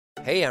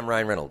Hey, I'm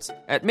Ryan Reynolds.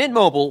 At Mint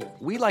Mobile,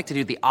 we like to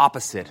do the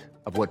opposite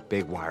of what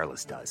Big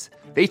Wireless does.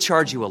 They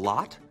charge you a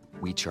lot,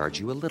 we charge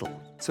you a little.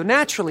 So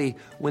naturally,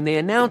 when they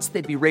announced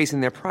they'd be raising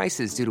their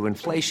prices due to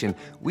inflation,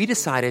 we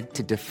decided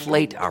to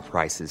deflate our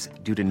prices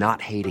due to not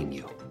hating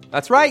you.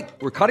 That's right.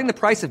 We're cutting the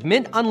price of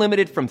Mint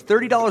Unlimited from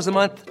 $30 a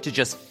month to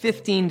just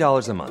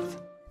 $15 a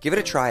month. Give it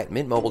a try at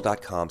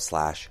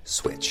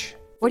mintmobile.com/switch.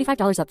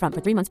 $45 up front for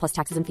 3 months plus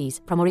taxes and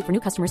fees. Promo rate for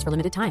new customers for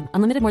limited time.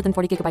 Unlimited more than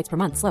 40 gigabytes per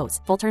month. Slows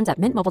full terms at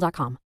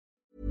mintmobile.com.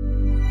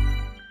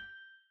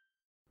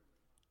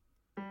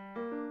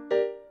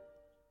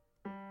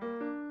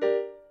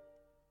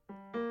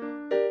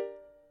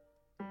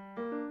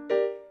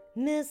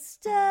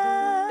 Mystery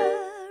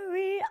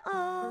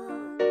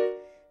on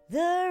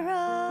the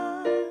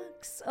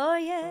rocks, oh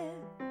yeah.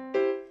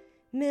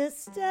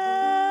 Mystery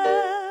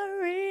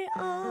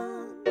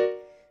on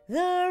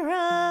the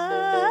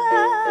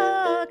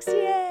rocks,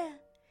 yeah.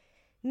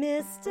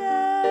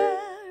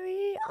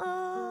 Mystery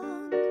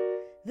on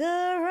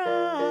the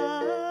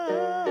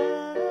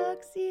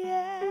rocks,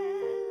 yeah.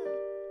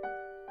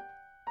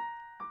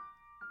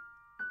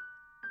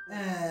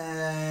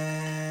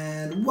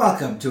 And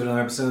welcome to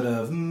another episode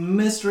of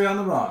Mystery on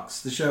the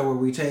Rocks, the show where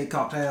we take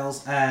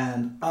cocktails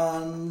and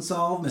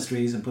unsolved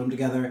mysteries and put them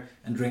together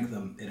and drink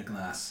them in a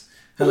glass.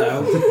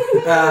 Hello.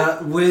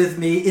 With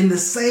me in the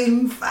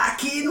same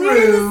fucking room.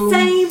 We're in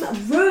the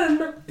same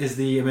room. Is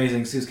the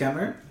amazing Suze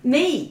Kemmer.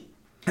 Me.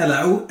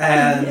 Hello.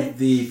 And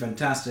the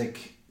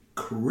fantastic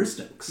Chris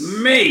Stokes.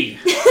 Me.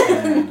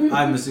 And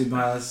I'm Masood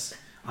Milas.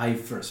 I,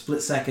 for a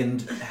split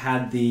second,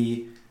 had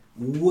the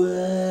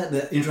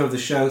intro of the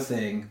show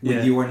thing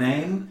with your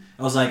name.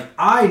 I was like,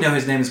 I know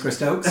his name is Chris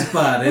Stokes,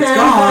 but it's gone.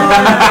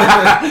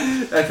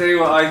 I tell you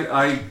what,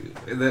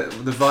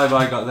 the vibe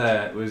I got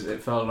there was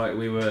it felt like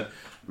we were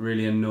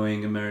really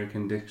annoying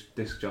American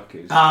disc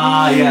jockeys.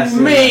 Ah, yes.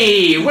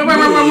 Me! Yeah.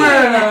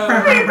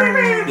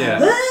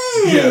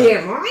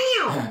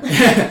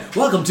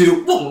 Welcome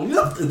to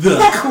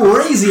the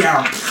Crazy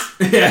Hour.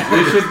 Yeah.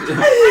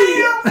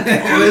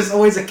 There's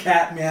always a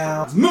cat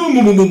meow.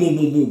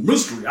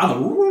 Mystery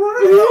on the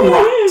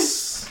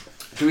rocks.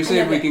 Should we see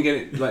if we can get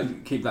it,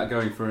 like, keep that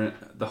going for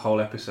the whole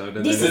episode?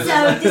 And This is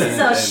our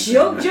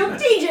shock jock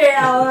DJ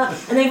hour,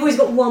 and they've always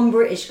got one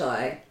British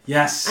guy.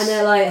 Yes. And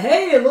they're like,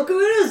 hey, look who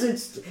it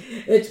is,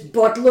 it's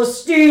Butler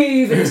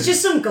Steve, and it's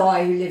just some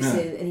guy who lives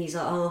in, and he's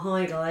like, oh,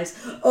 hi guys.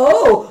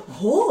 Oh,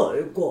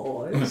 hi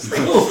guys.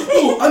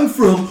 I'm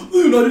from the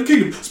United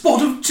Kingdom,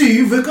 spot of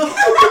tea, vicar.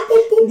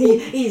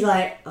 He's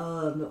like,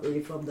 oh, I'm not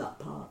really from that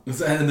part. And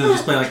then they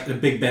just play like the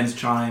Big Ben's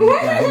chime,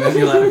 and then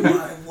you're like,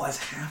 what's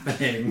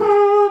happening?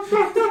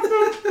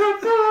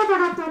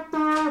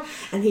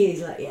 And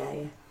he's like,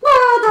 yeah.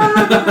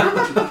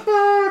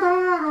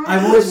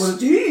 I've always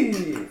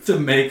wanted to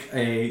make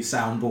a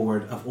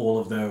soundboard of all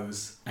of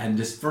those and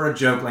just for a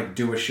joke like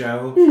do a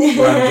show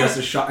where I'm just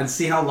a shot and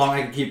see how long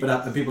I can keep it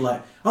up and people are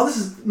like, oh, this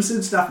is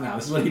Masood's stuff now,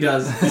 this is what he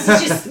does.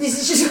 This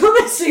is just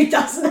what Masood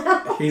does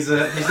now. He's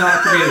not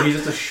a comedian, he's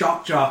just a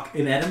shock jock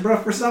in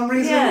Edinburgh for some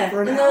reason. Yeah,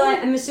 for an and hour. they're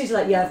like, and Masood's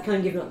like, yeah, I've kind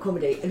of given up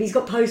comedy, and he's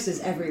got posters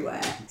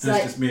everywhere. It's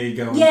like, just me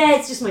going, yeah,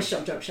 it's just my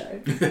shock jock show.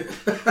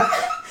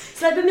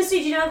 It's like, but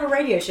Masood, you don't have a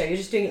radio show, you're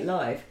just doing it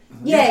live.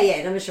 Yeah,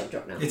 and I'm a shock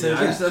jock now. It's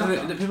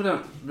people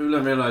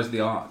don't realise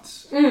the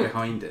arts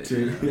behind it.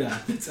 Yeah,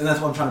 and that's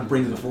what I'm trying to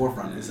bring to the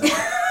forefront. Is that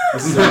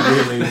this is a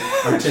really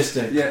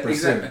artistic pursuit.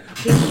 Exactly.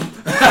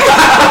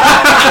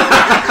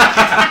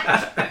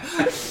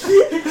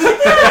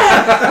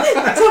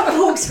 Top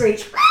hawk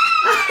screech.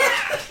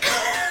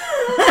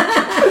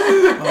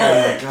 Oh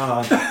my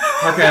god.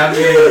 Okay,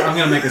 I'm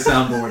gonna make a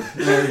soundboard.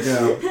 There we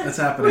go. That's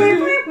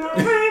happening.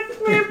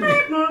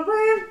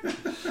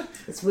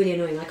 It's really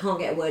annoying. I can't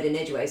get a word in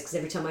edgeways because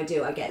every time I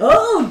do, I get,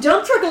 oh,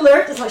 dump truck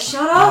alert. It's like,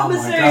 shut up,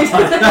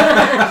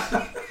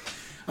 Masood.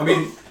 I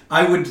mean,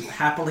 I would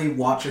happily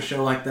watch a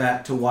show like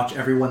that to watch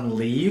everyone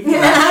leave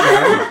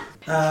that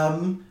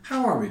show.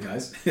 How are we,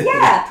 guys?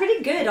 Yeah,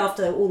 pretty good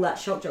after all that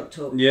shock jock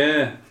talk.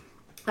 Yeah.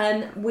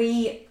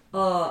 We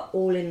are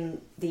all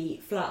in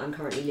the flat I'm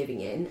currently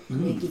living in.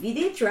 I'm going to give you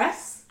the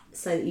address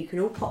so that you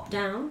can all pop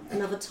down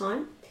another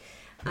time.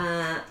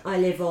 I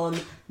live on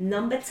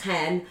number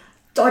 10.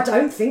 I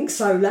don't think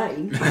so,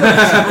 Lane.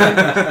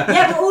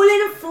 Yeah, we're all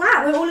in a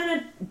flat. We're all in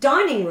a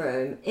dining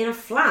room in a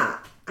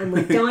flat. And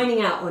we're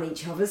dining out on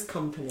each other's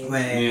company.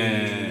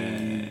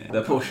 Yeah.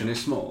 The portion is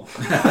small.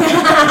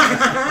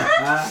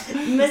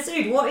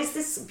 Masood, what is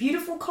this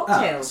beautiful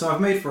cocktail? So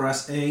I've made for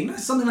us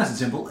something nice and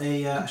simple,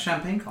 a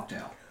champagne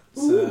cocktail.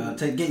 So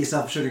get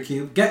yourself a sugar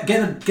cube. Get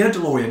a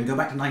DeLorean. Go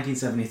back to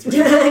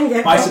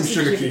 1973. Buy some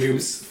sugar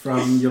cubes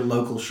from your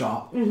local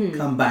shop.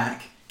 Come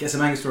back. Get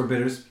some Angostura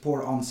bitters,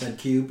 pour it on said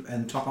cube,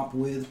 and top up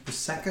with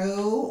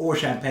Prosecco or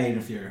champagne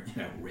if you're,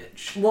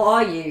 rich. What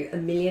are you, a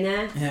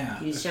millionaire? Yeah.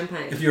 Use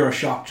champagne. If you're a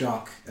shock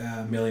jock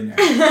millionaire.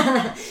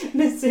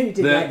 Masood,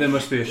 there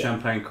must be a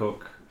champagne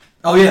cook.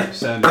 Oh yeah.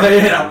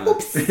 Yeah.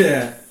 Oops.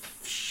 Yeah.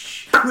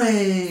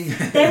 Hooray.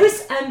 There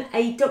was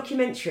a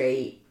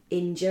documentary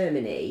in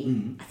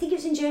Germany. I think it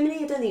was in Germany.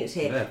 I don't think it was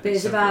here. Yeah, but it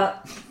was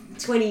about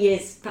 20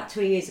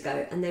 years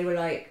ago, and they were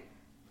like,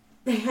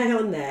 they had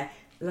on there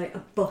like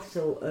a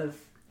bottle of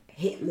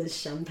Hitler's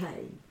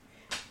champagne.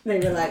 They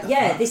were like,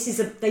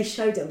 they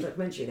showed it on the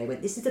documentary. They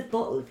went, this is a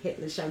bottle of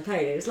Hitler's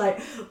champagne. It was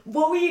like,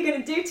 what were you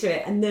going to do to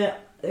it? And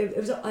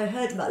I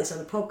heard about this on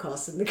a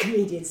podcast, and the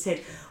comedian said,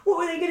 what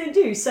were they going to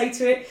do? Say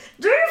to it,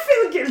 do you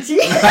feel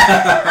guilty?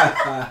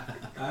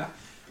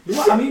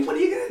 What? I mean, what are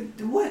you going to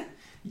do? What?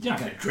 You're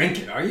not going to drink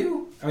it, are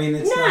you? I mean,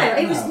 it's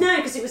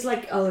because it was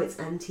like, it's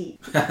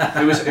antique.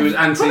 It was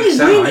antique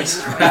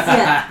Semite.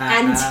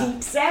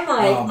 Antique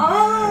Semite.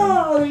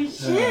 Oh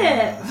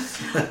shit!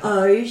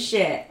 Oh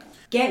shit!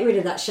 Get rid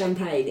of that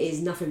champagne. It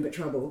is nothing but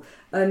trouble.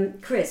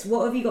 Chris,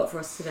 what have you got for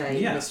us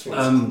today? Yes.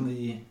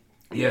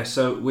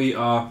 So we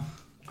are,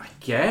 I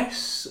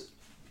guess,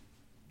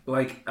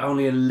 like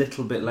only a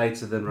little bit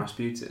later than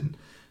Rasputin.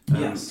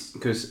 Yes.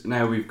 Because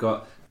now we've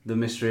got the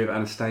mystery of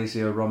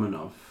Anastasia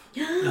Romanov.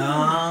 The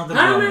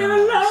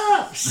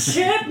Romanovs,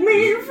 set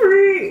me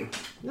free.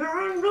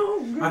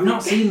 I've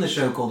not seen the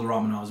show called The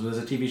Romanovs. It was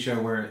a TV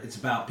show where it's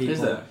about people.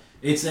 Is there?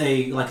 It's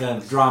like a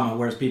drama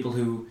where it's people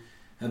who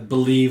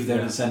believe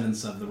they're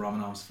descendants of the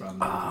Romanovs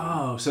from.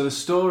 Oh, so the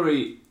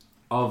story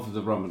of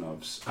the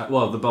Romanovs,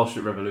 the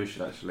Bolshevik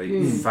Revolution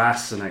actually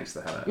fascinates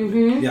the hell out of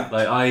me. Yeah,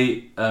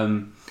 like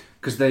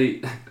because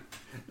they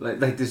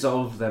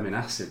dissolved them in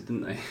acid,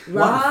 didn't they?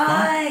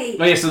 Right.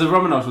 Oh yeah, so the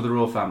Romanovs were the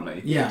royal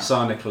family. Yeah.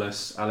 Tsar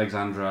Nicholas,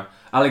 Alexandra.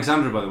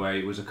 Alexandra, by the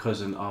way, was a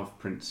cousin of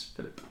Prince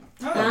Philip.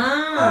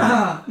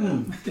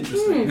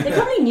 Interesting. They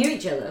probably knew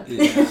each other.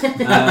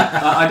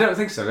 I don't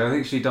think so. I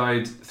think she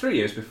died 3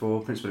 years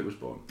before Prince Philip was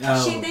born.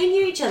 They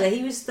knew each other.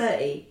 He was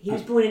 30. He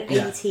was born in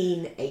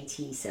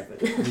 1887.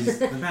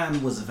 The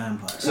man was a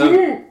vampire.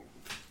 So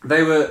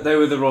they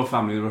were the royal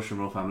family, the Russian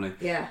royal family.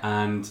 Yeah.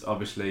 And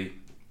obviously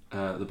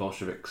the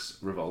Bolsheviks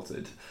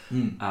revolted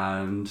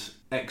and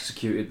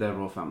executed their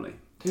royal family,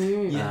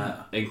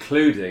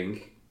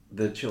 including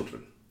the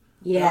children.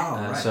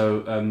 Yeah. Right. So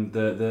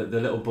the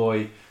little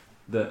boy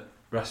that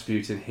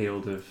Rasputin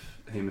healed of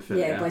haemophilia.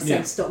 Yeah, by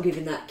saying stop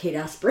giving that kid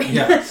aspirin.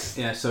 Yeah.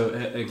 Yeah, so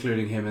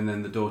including him and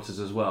then the daughters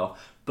as well.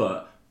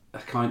 But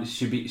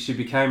she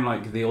became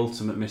like the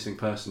ultimate missing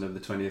person of the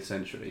 20th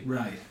century.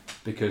 Right.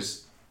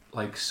 Because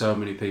like so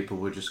many people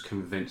were just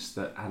convinced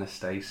that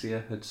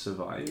Anastasia had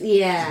survived.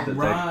 Yeah.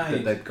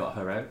 That they'd got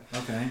her out.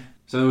 Okay.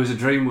 So there was a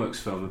DreamWorks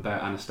film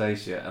about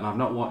Anastasia, and I've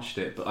not watched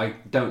it, but I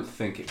don't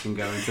think it can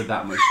go into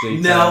that much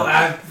detail. No,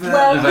 well,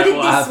 put it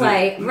what this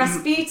way: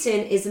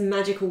 Rasputin is a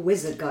magical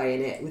wizard guy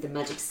in it with a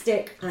magic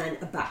stick and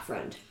a bat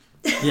friend.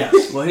 Yeah.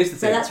 Well, here's the thing.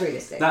 So that's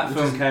realistic. That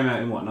film came out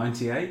in what,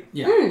 98?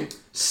 Yeah.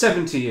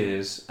 70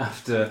 years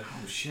after.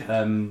 Oh shit.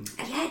 Yeah,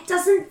 it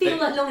doesn't feel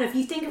like long enough.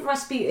 You think of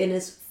Rasputin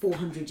as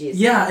 400 years.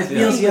 Yeah, it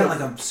feels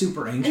like a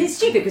super ancient. And it's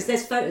stupid because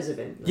there's photos of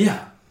him.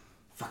 Yeah.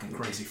 Fucking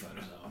crazy photos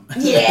of him.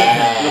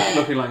 Yeah.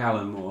 Looking like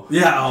Alan Moore.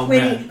 Yeah. Oh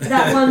man.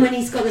 That one when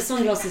he's got the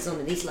sunglasses on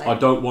and he's like. I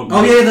don't want.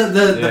 Oh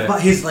yeah,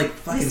 his like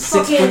fucking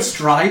 6 foot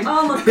stride.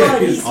 Oh my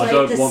god, he's like I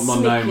don't the want my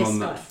name on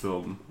guy. that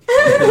film.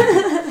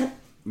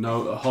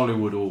 No,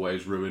 Hollywood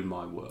always ruin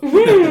my work.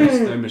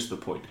 They miss the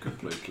point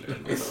completely.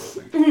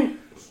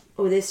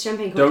 Oh, there's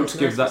champagne. Don't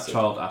give that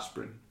child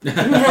aspirin.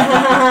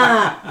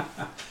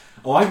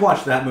 Oh, I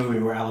watched that movie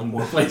where Alan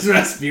Moore plays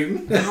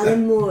Rasputin.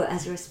 Alan Moore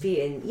as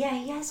Rasputin. Yeah,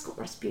 he has got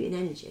Rasputin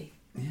energy.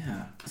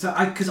 Yeah. So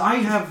because I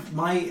have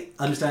my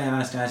understanding of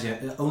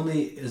Anastasia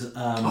only is.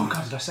 Oh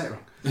god, did I say it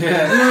wrong?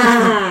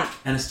 Yeah.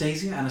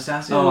 Anastasia.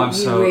 Oh, I'm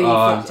really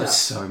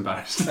just so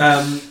embarrassed.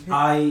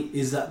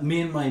 Is that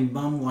me and my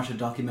mum watched a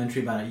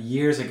documentary about it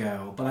years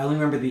ago, but I only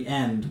remember the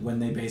end when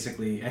they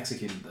basically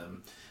executed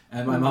them,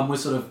 and my mum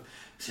was sort of.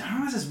 I don't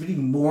know, has this really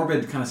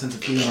morbid kind of sense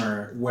of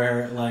humor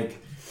where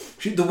like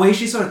the way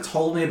she sort of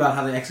told me about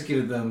how they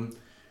executed them,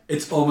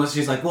 it's almost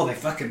she's like, well, they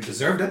fucking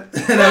deserved it,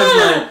 and I was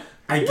like.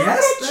 I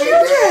guess they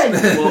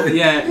did. Well,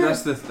 yeah,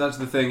 that's the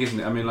thing, isn't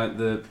it? I mean, like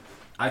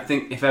I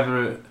think if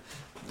ever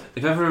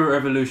a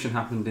revolution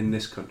happened in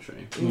this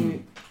country,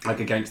 like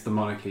against the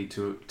monarchy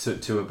to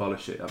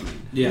abolish it, I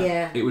mean,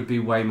 it would be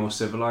way more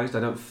civilized.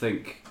 I don't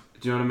think.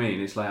 Do you know what I mean?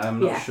 It's like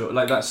I'm not sure.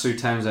 Like that Sue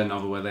Townsend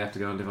novel where they have to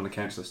go and live on a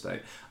council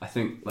estate. I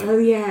think. Like,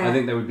 I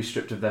think they would be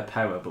stripped of their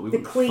power, but we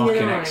wouldn't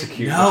fucking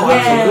execute. No,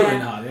 absolutely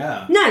not.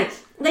 Yeah. No.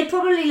 They'd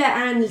probably let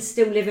Anne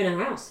still live in her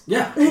house.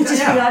 Yeah. And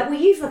just be like, well,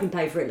 you fucking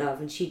pay for it,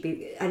 love. And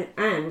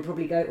Anne would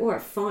probably go, all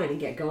right, fine, and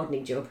get a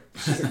gardening job.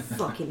 She's a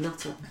fucking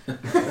nutter.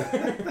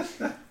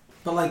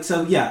 But like,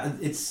 so yeah,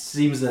 it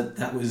seems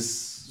that was...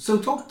 So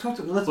talk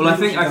to... Let's well, I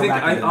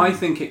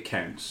think it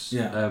counts.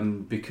 Yeah.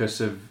 Because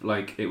of,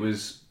 like, it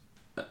was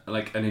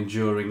like an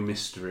enduring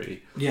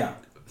mystery. Yeah.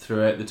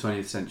 Throughout the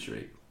 20th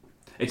century.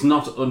 It's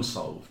not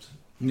unsolved.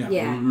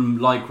 Yeah.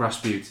 Like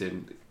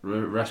Rasputin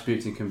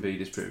can be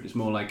disproved. It's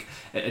more like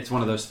it's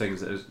one of those things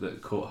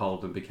that caught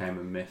hold and became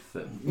a myth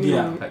that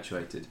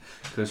perpetuated.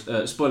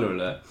 Because spoiler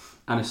alert,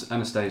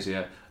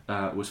 Anastasia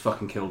was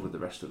fucking killed with the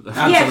rest of them.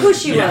 Yeah, of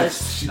course she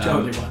was. She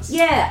totally was.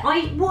 Yeah,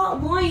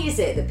 why is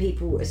it that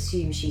people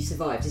assume she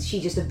survived? Is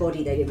she just a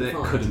body they didn't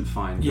find? Couldn't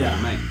find Yeah.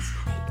 remains.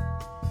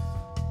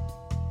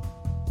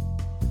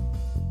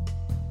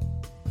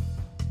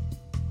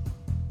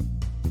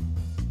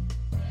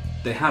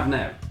 They have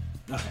now.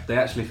 Okay. They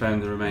actually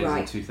found the remains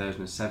in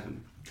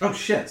 2007. Oh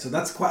shit! So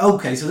that's quite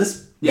okay. So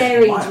this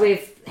buried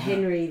with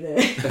Henry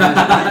the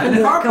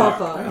car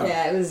park.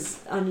 Yeah, it was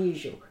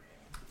unusual.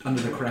 Under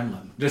the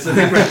Kremlin, just in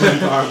the Kremlin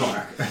car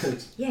park.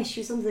 Yeah, she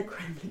was under the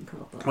Kremlin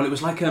car park. Well, it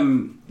was like a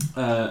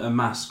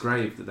mass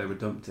grave that they were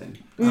dumped in.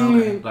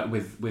 Okay. Like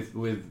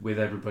with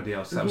everybody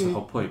else. That was the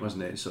whole point,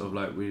 wasn't it? It's sort of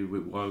like we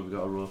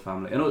got a royal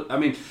family, and I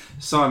mean,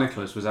 Tsar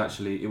Nicholas was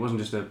actually, it wasn't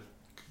just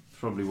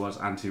probably was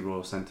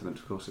anti-royal sentiment,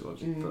 of course it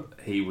was, but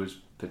he was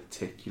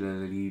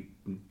particularly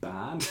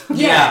bad.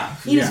 Yeah,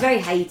 he was very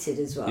hated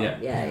as well.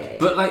 Yeah.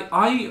 But like,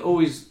 I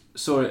always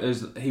saw it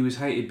as he was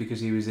hated because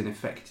he was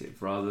ineffective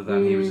rather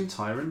than he was a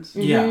tyrant.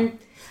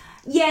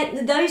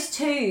 Yeah, those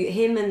two,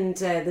 him and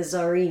the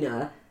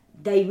Tsarina,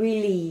 they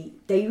really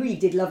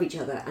did love each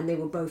other, and they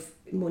were both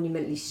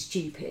monumentally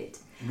stupid.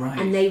 Right.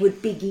 And they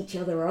would big each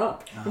other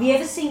up. Have you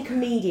ever seen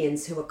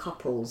comedians who are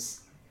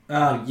couples?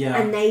 Yeah.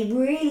 And they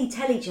really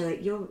tell each other,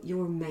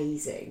 "You're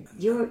amazing.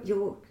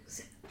 You're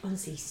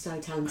honestly so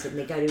talented." And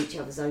they go to each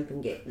other's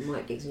open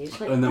mic gigs, and you're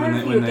just like, and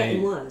then you're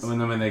getting worse.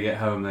 And then when they get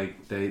home, they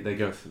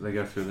go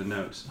through the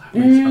notes. I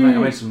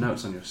made some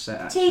notes on your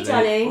set. Actually.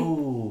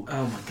 Darling.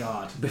 Oh my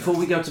god! Before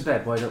we go to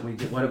bed, why don't we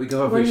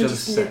go over each other's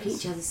sets? Look at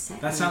each other's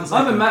sets. That sounds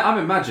like I've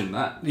imagined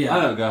that. Yeah.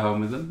 I don't go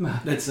home with them.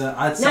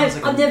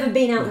 I've never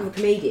been out with a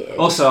comedian.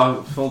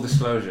 Also, full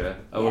disclosure,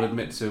 I will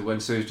admit to when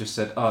Sue's just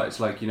said, "Oh, it's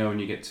like, you know, when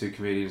you get two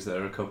comedians that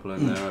are a couple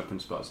and they're open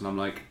spots," and I'm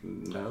like,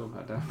 "No,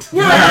 I don't."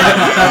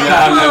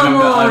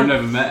 I've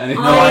never met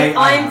anyone.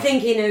 I'm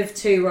thinking of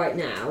two right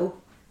now.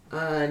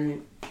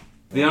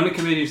 The only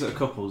comedians that are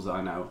couples that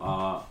I know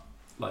are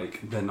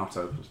like, they're not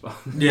open spots.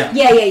 Yeah.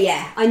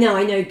 I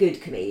know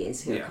good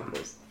comedians who are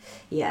couples.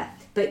 Yeah,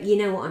 but you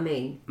know what I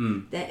mean.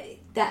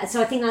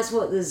 So I think that's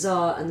what the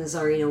Tsar and the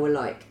Tsarina were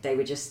like. They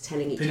were just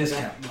telling each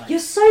other, "You're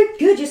so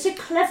good. You're so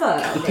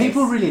clever."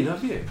 People really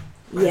love you.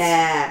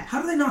 Yeah.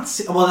 How do they not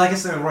see? Well, I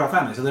guess they're a royal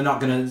family, so they're not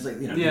going to,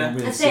 really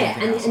That's see it.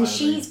 anything And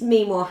she's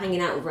meanwhile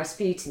hanging out with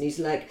Rasputin, who's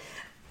like,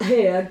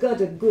 "Hey, I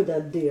got a good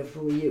idea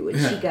for you." And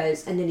she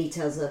goes, and then he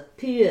tells her,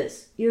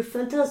 "P.S. You're a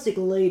fantastic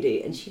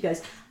lady." And she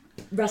goes,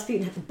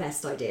 Rasputin had the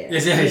best idea.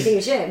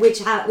 Which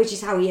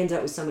is how he ended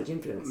up with so much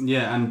influence.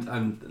 Yeah,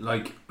 and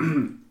like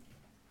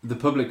the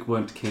public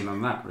weren't keen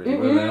on that really.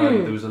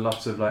 There was a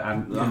lot of like,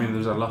 there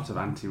was a lot of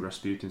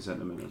anti-Rasputin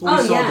sentiment.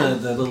 Well, we saw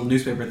the little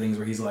newspaper things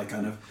where he's like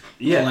kind of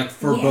like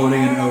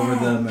foreboding over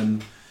them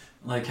and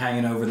like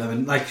hanging over them,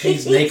 and like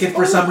she's naked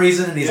for some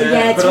reason, and he's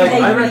like, but like,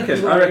 I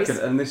reckon,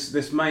 and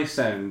this may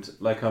sound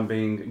like I'm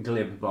being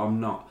glib, but I'm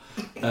not.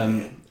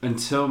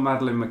 Until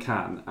Madeleine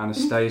McCann,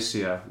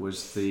 Anastasia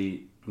was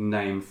the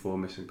name for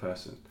missing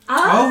person.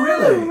 Oh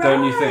really? Right.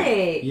 Don't you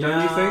think? Yeah.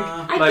 Don't you think?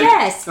 I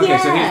guess. Okay,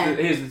 yeah. so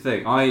here's the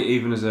thing. I,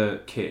 even as a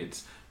kid,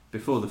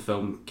 before the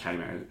film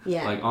came out,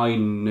 like, I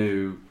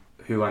knew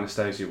who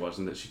Anastasia was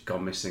and that she'd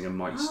gone missing and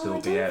might still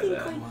be out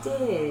there. I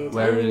did.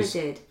 Whereas, I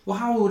did. Well,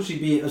 how old would she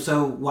be?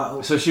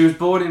 So she was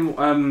born in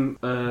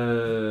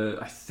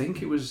I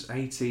think it was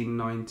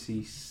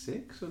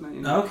 1896 or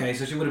 19. Okay,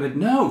 so she would have been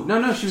no.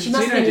 She was a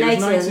teenager. It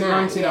was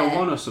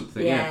 1901 or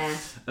something. Yeah.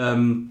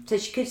 So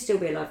she could still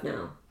be alive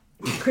now.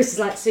 Chris is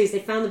like, Suze, they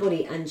found the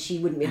body and she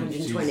wouldn't be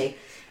 120.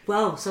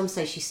 Well, some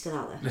say she's still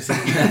out there.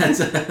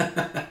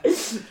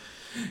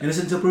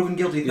 Innocent until proven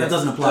guilty. That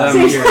doesn't apply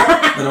here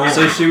at all.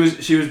 So she was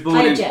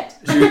born.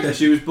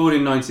 She was born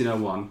in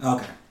 1901.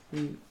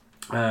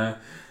 Okay.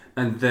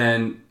 And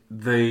then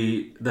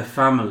the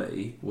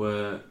family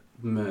were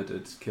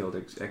murdered, killed,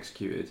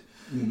 executed.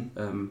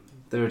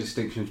 There are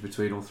distinctions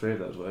between all three of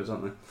those words,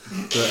 aren't there?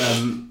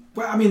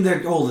 But well, I mean,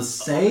 they're all the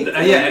same. It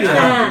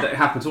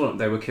happened to all of them.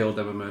 They were killed,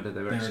 they were murdered,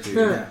 they were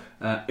executed.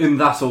 In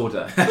that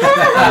order.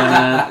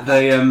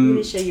 They I'm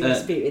going to show you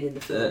Rasputin in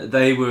the film.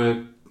 They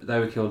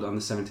were killed on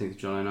the 17th of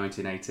July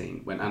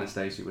 1918 when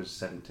Anastasia was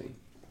 17.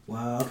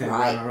 Wow, okay,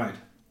 right.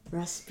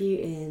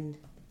 Rasputin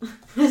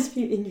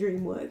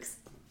DreamWorks.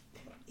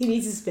 He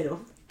needs a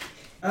spin-off.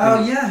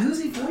 Oh yeah, who's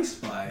he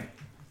voiced by?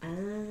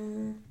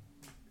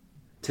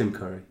 Tim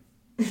Curry.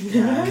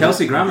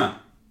 Kelsey Grammer.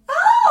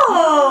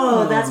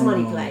 Oh, that's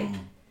money play.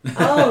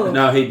 Oh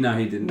no, he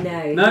didn't.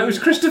 No, it was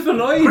Christopher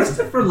Lloyd.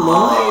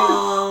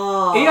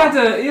 Oh. He had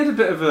a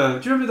bit of a.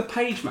 Do you remember the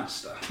Page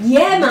Master?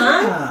 Yeah,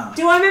 man. Yeah.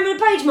 Do I remember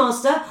the Page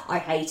Master? I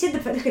hated the.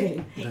 Look at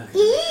him.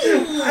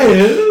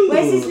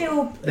 Where's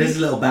his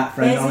little bat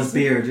friend on his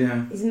beard?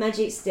 Yeah. His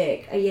magic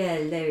stick. Oh yeah,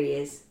 there he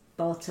is.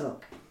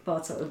 Bartok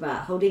the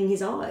bat, holding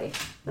his eye.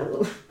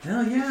 Oh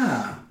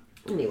yeah.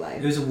 Anyway,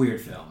 it was a weird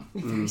film.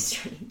 Very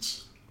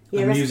strange.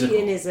 Yeah,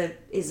 Rasputin is a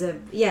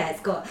it's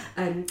got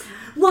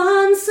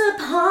Once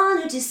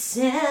Upon a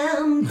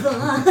December.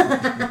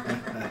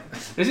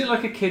 Is it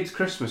like a kid's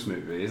Christmas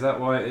movie? Is that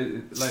why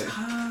it's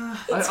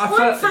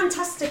quite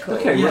fantastical.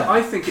 Okay, well,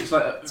 I think it's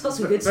like it's got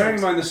some good bearing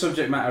in mind the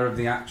subject matter of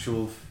the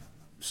actual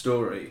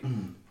story,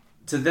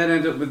 to then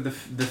end up with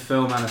the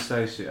film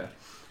Anastasia.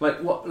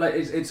 Like what? Like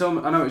it's I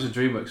know it's a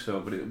DreamWorks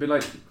film, but it would be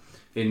like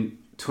in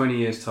 20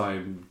 years'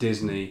 time,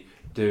 Disney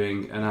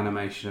doing an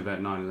animation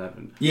about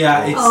 9/11.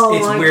 Yeah,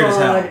 it's weird as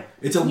hell.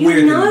 It's a weird thing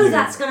to do. You know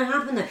that's going to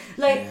happen though.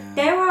 Like,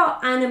 there are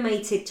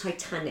animated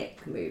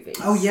Titanic movies.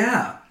 Oh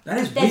yeah, that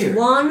is There's weird. There's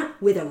one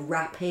with a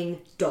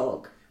rapping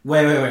dog.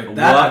 Wait.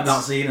 That I've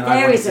not seen.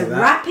 There is a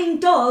rapping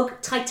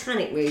dog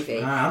Titanic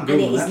movie. I'm and it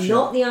Googling is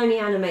not the only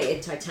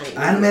animated Titanic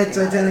movie. Animated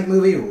Titanic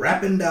movie,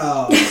 rapping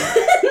dog.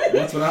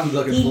 That's what I'm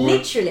looking for.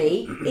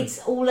 Literally, it's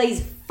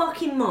always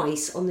fucking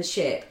mice on the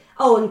ship.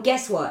 Oh, and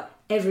guess what?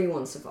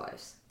 Everyone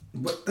survives.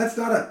 But that's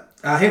not a...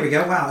 here we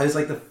go. Wow, it was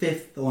like the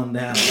 5th one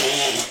down.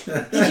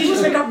 Did you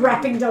just look up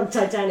rapping dog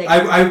Titanic?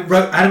 I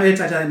wrote animated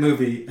Titanic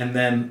movie and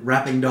then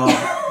rapping dog.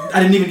 I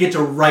didn't even get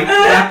to write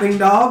rapping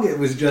dog. It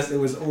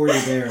was already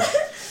there.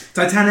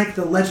 Titanic,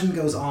 The Legend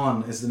Goes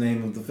On is the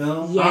name of the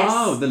film. Yes.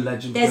 Oh, The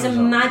Legend There's Goes a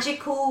On.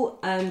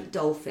 magical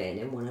dolphin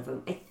in one of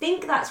them. I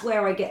think that's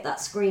where I get that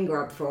screen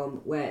grab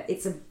from, where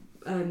it's a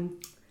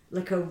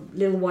like a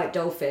little white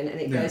dolphin,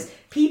 and it goes,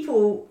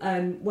 people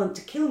want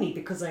to kill me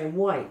because I am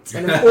white.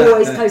 And I'm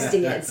always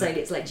posting it and saying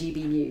it's like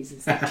GB News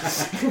and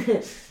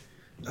stuff.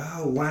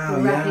 Oh,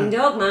 wow, Rapping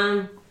dog,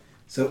 man.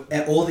 So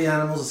all the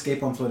animals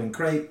escape on floating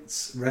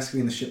crates,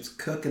 rescuing the ship's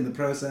cook in the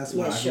process.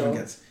 Wow, everyone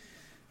gets...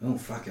 Oh,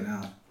 fucking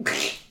hell.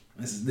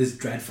 This is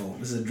dreadful.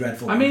 This is a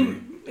dreadful movie.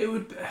 mean, it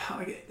would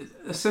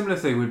a similar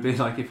thing would be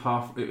like if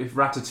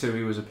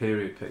Ratatouille was a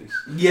period piece.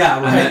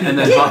 Yeah, right. And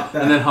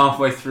then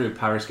halfway through,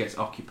 Paris gets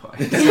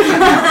occupied.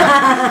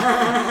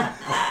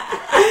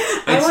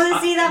 I want to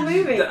see that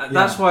movie.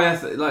 That's why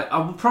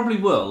I probably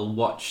will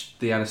watch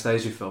the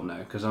Anastasia film now,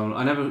 because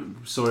I never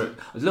saw it.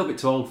 I was a little bit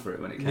too old for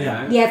it when it came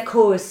out. Yeah, of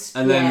course.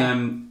 And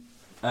then,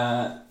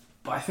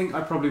 but I think I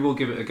probably will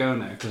give it a go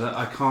now, because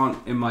I can't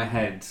in my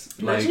head.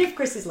 Imagine if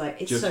Chris is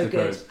like, it's so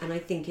good, and I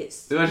think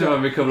it's. Imagine if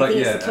I become like,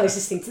 it's the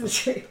closest thing to the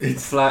truth.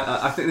 It's flat.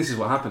 I think this is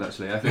what happened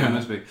actually. I think it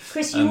must be.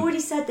 Chris, you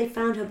already said they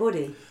found her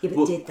body. Yeah,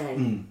 but did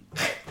they?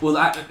 Well,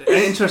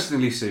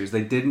 interestingly, Suze,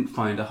 they didn't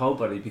find a whole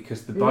body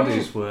because the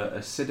bodies were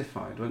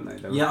acidified, weren't they?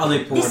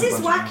 This is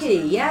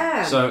wacky,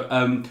 yeah.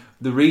 So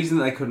the reason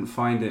that they couldn't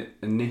find it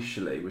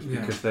initially was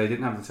because they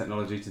didn't have the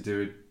technology to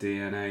do a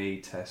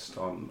DNA test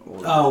on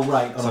all. Oh,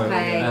 right. So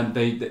okay.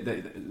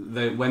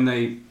 they when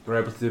they were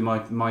able to do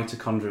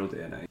mitochondrial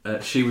DNA,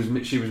 she was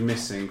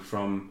missing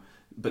from.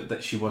 But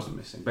that she wasn't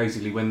missing.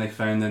 Basically, when they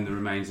found then the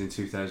remains in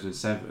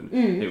 2007,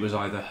 it was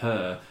either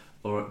her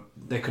or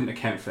they couldn't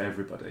account for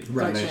everybody.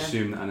 Right. And they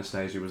assumed that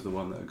Anastasia was the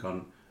one that had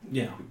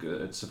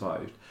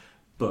survived.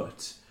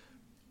 But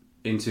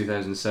in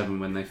 2007,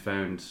 when they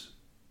found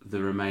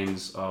the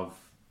remains of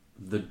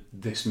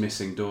this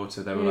missing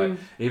daughter, they were like,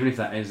 even if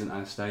that isn't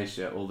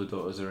Anastasia, all the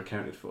daughters are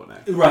accounted for now.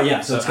 Right,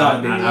 yeah, so it's got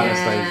to be.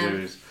 Anastasia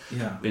has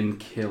been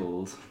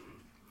killed.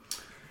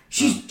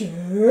 She's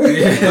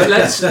dead. But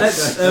let's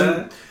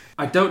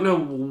I don't know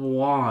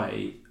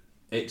why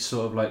it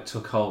sort of like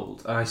took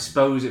hold. I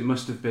suppose it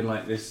must have been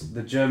like this.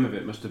 The germ of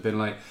it must have been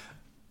like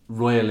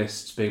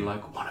royalists being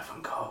like, one of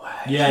them go away.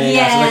 Yeah.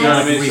 Yes. So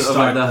I mean, sort of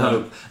like the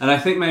hope. And I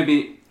think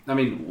maybe,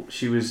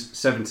 she was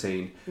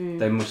 17.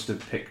 They must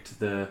have picked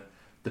the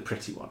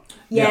pretty one.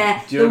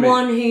 Yeah, Do you know the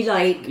what I one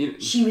who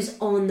she was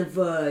on the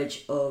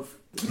verge of.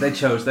 They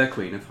chose their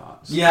Queen of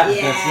Hearts. Yeah,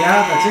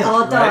 that's it.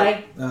 I'll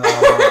die.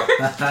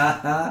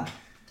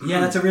 Yeah,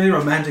 that's a really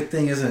romantic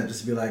thing, isn't it? Just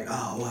to be like,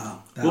 oh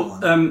wow, that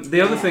one. The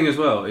other thing as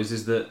well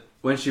is that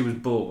when she was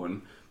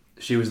born,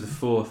 she was the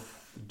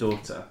fourth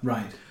daughter,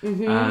 right?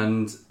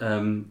 And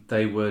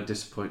they were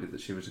disappointed that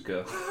she was a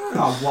girl.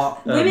 Oh,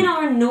 what? Women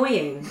are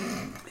annoying.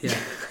 Yeah.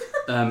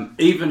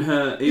 Even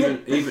her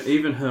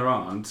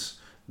aunt,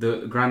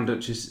 the Grand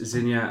Duchess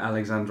Zinnia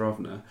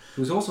Alexandrovna,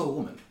 who was also a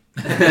woman.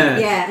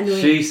 Yeah,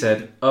 annoying. She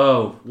said,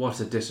 "Oh, what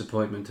a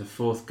disappointment! A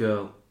fourth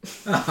girl."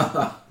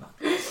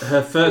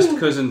 Her first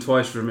cousin,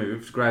 twice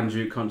removed, Grand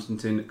Duke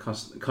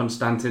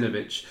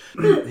Konstantinovich,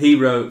 he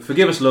wrote,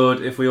 "Forgive us, Lord,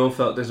 if we all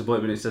felt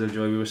disappointment instead of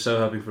joy. We were so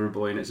hoping for a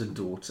boy, and it's a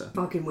daughter."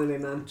 Fucking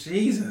women, man.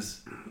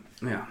 Jesus.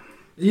 Yeah.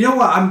 You know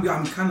what?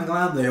 I'm kind of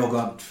glad they all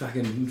got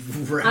fucking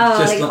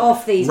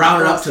off these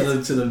rounded up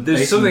bastards. to the. There's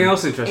basement. something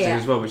else interesting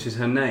as well, which is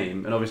her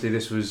name, and obviously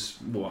this was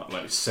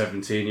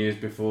 17 years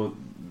before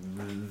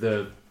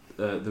the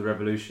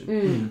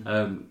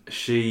revolution.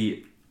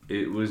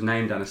 It was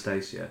named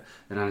Anastasia,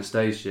 and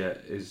Anastasia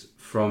is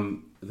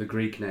from the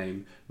Greek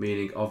name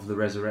meaning of the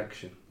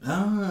resurrection.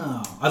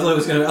 Oh, I thought it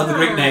was going to the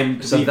Greek name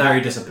to be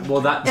very disappointing.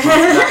 Well,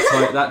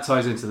 that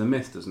ties into the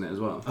myth, doesn't it, as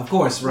well? Of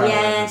course, right.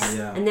 Yes,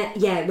 yeah. And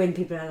when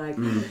people are like,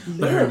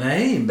 But her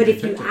name. But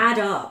if you add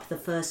up the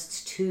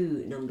first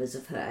two numbers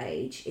of her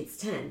age, it's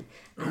 10,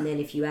 and then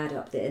if you add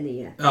up the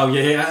year. Oh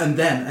yeah, and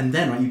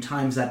then right, you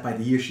times that by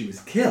the year she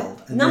was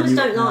killed. And Numbers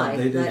then don't lie.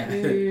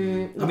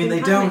 They I mean,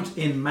 they don't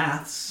in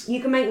maths.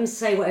 You can make them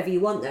say whatever you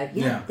want, though.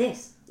 Yeah.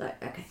 This.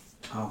 Okay.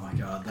 Oh my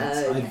god,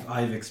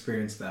 I've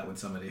experienced that with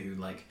somebody who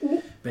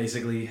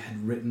basically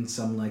had written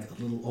some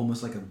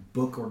almost like a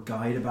book or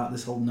guide about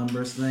this whole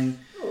numbers thing,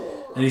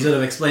 and he sort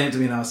of explained it to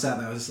me, and I was sat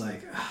there, I was just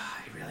like,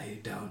 I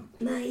really don't.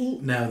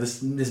 Mate. No,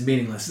 this is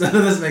meaningless.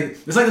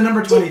 It's like the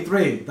number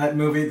 23, that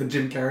movie, the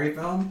Jim Carrey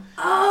film.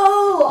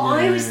 Oh,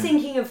 I was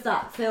thinking of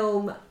that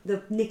film,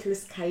 the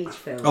Nicolas Cage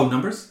film. Oh,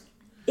 Numbers?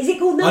 Is it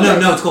called Numbers? Oh,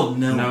 no, it's called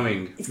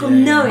Knowing. It's called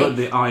Knowing. But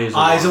the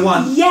eyes are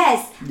one.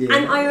 Yes. Yeah.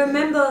 And I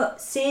remember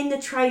seeing the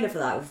trailer for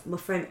that with my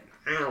friend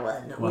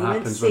Alan. What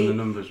happens when the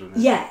numbers run out?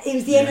 Yeah, it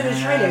was the end of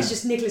the trailer. It's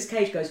just Nicolas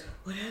Cage goes,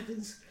 what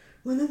happens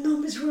when the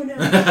numbers run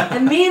out?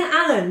 And me and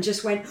Alan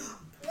just went,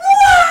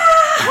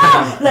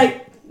 wow!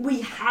 Like,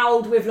 we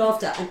howled with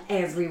laughter, and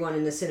everyone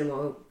in the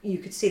cinema, you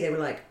could see they were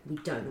like, we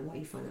don't know why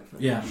you find that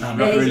funny. Yeah, not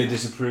really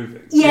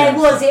disapproving. Yeah, it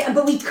was,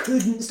 but we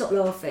couldn't stop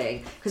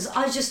laughing. Because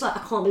I was just like, I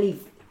can't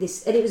believe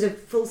this. And it was a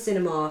full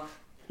cinema,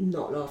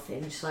 not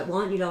laughing. Just like,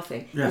 why aren't you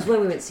laughing? Yeah. It was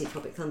when we went to see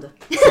Tropic Thunder.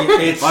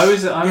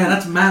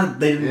 That's mad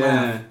they didn't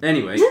laugh.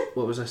 Anyway,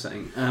 what was I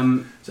saying?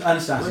 So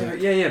Anastasia.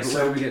 But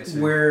where do we get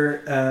to?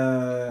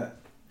 We're...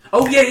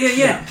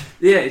 Yeah,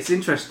 it's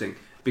interesting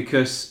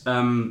because I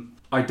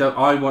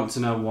want to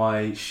know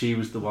why she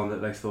was the one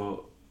that they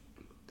thought.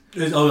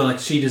 Oh, like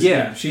she does.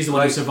 Yeah, she's the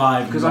one who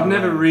survived. Because I've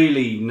never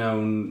really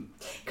known.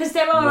 Because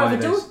there are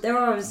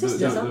other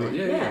sisters, aren't there?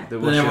 Yeah.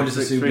 But then everyone just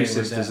assumed three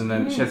sisters, and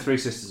then she had 3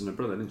 sisters and a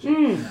brother, didn't she?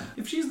 Yeah.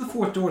 If she's the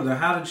fourth daughter, though,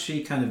 how did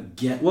she kind of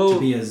get to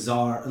be a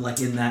czar? Like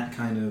in that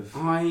kind of.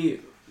 I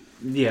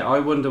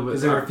wonder.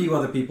 Because there were a few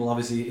other people,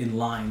 obviously, in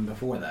line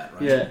before that,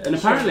 right? Yeah, and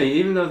apparently,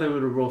 even though they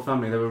were a royal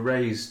family, they were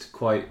raised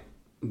quite.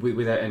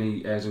 Without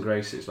any airs and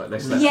graces, like they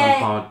slept on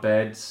hard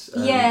beds.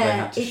 They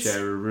had to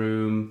share a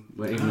room.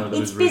 Even though there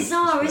was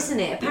bizarre, isn't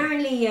it?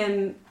 Apparently,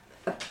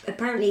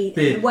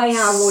 the way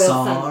our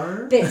royal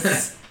family,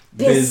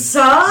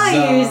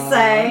 bizarre, you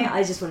say.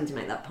 I just wanted to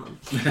make that pun.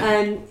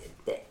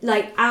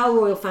 Like our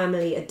royal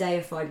family are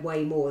deified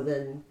way more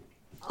than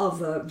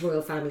other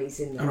royal families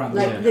in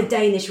there. The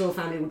Danish royal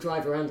family will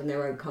drive around in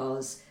their own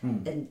cars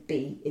and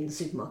be in the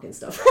supermarket and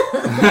stuff.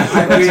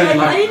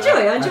 I enjoy.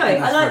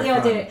 I like the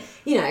idea.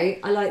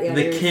 I like the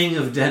idea. The king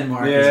of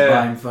Denmark is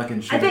buying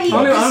fucking shit.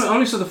 I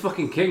only saw the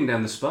fucking king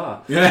down the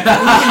Spa.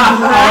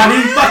 Yeah. And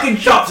he fucking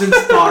shops in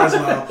Spa as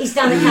well. He's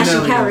down the cash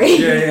and carry.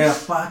 Yeah,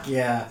 fuck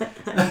yeah.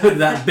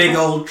 That big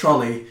old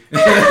trolley.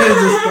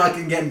 Just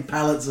fucking getting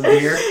pallets of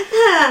beer.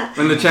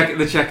 And the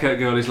checkout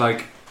girl is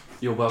like,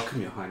 "You're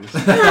welcome, Your Highness."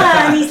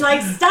 And he's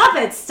like, stop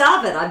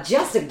it, I'm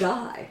just a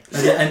guy.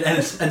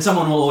 And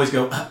someone will always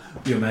go,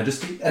 "Your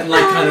Majesty," and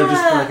like kind of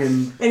just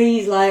fucking. And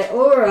he's like,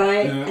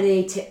 alright, and then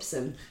he tips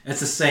him.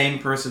 It's the same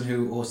person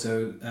who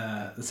also,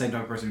 the same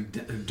type of person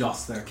who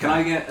dosts their Can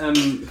I get a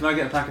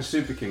pack of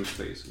Super Kings,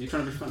 please? Are you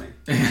trying to be funny?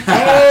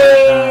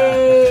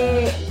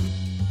 Hey!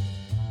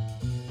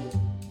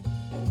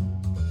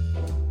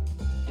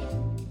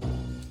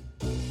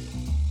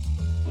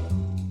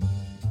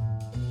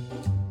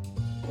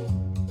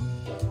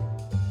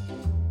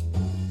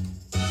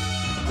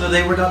 So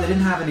they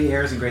didn't have any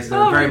airs and graces. They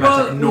were very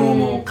much like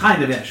normal,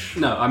 kind of ish.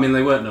 No, I mean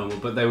they weren't normal,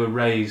 but they were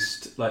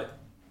raised like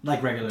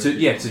regular. To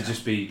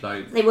just be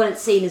like they weren't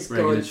seen as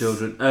regular gods.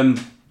 children.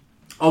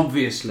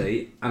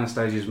 Obviously,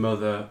 Anastasia's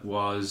mother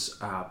was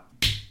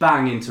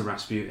bang into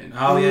Rasputin.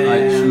 Oh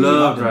yeah, she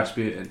loved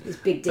Rasputin. His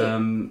big dick.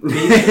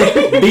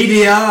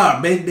 BDR,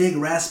 big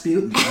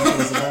Rasputin.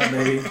 That's about,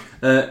 baby.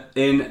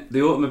 In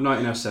the autumn of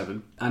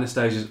 1907,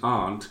 Anastasia's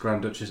aunt,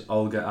 Grand Duchess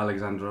Olga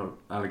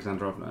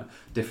Alexandrovna,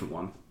 different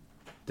aunt.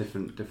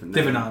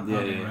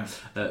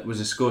 Right. Was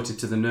escorted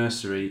to the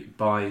nursery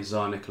by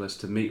Tsar Nicholas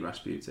to meet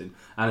Rasputin.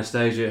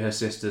 Anastasia, her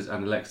sisters,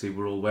 and Alexei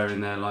were all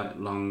wearing their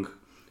long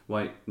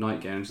white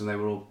nightgowns, and they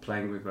were all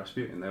playing with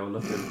Rasputin. They were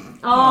looking.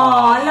 Oh,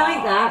 I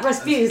like that.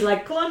 Rasputin's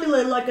like climbing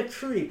like a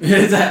tree.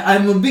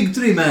 I'm a big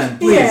tree man.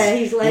 Please. Yeah,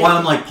 he's like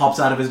one like pops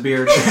out of his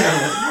beard,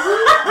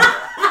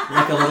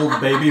 like a little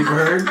baby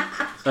bird.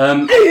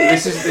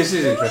 This is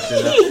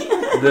interesting.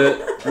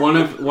 One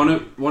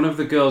of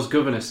the girls'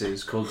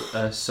 governesses, called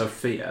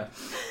Sophia,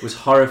 was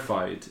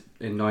horrified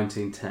in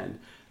 1910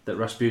 that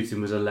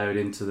Rasputin was allowed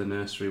into the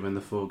nursery when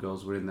the 4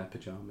 girls were in their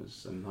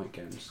pyjamas and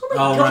nightgowns.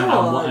 Oh my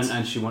God. Right,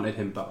 and she wanted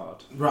him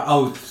barred. Right.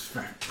 Oh,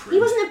 he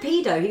wasn't a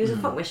pedo. He was a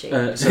fuck machine.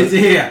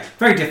 Yeah,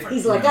 very different.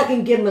 He's like, I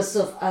can give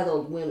myself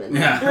adult women.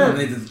 Yeah,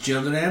 they the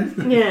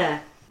children.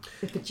 Yeah.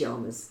 The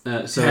pyjamas. So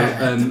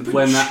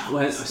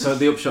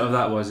the upshot of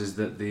that is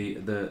that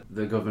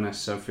the governess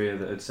Sophia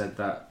that had said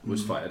that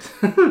was fired.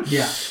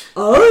 Yeah.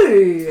 Oh.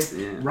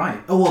 Yeah.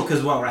 Right. Oh well,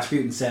 because what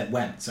Rasputin said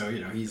went. So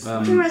he's.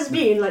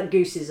 Rasputin like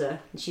gooses her,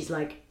 and she's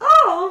like,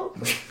 oh.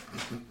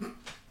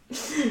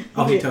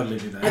 Oh, he totally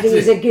did that. I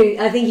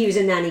think he was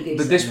a nanny goose.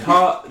 But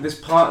this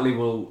partly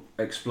will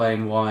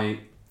explain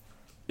why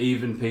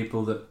even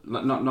people that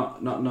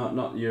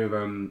not your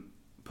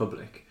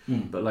public,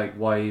 but like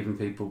why even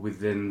people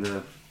within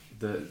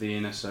the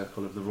inner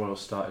circle of the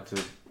royals started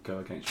to go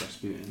against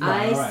Rasputin.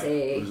 I see.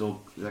 It was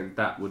all like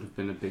that would have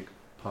been a big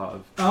part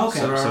of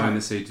sowing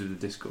the seeds of the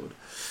discord.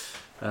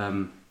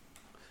 And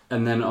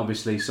then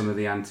obviously some of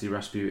the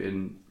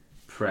anti-Rasputin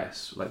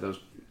press, like those.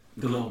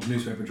 The little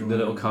newspaper drawings. The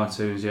little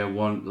cartoons, yeah.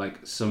 One,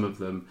 like some of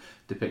them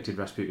depicted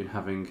Rasputin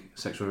having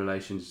sexual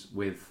relations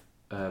with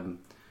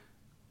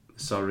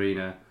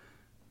Tsarina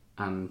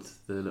and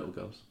the little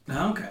girls.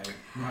 Okay,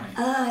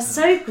 right.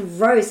 So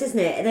gross, isn't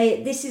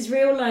it? This is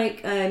real,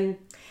 like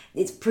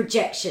it's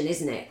projection,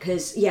 isn't it?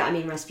 Because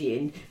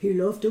Rasputin, he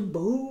loved a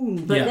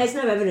bone, but there's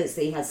no evidence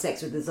that he had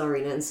sex with the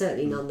Tsarina, and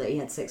certainly none that he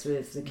had sex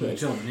with the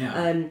kids. The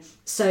children,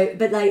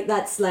 But like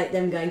that's like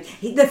them going.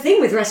 The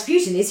thing with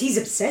Rasputin is he's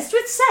obsessed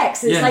with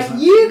sex. It's like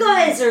you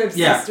guys are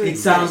obsessed with sex.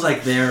 It sounds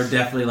like they're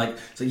definitely like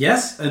so.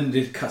 Yes, and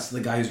it cuts to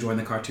the guy who's drawing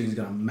the cartoon. He's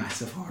got a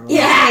massive heart. He's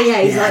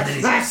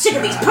like, I'm sick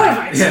of these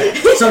perverts.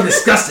 So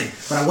disgusting.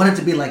 But I want it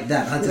to be like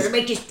that. I'm gonna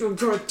make you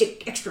draw a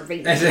dick extra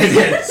veiny.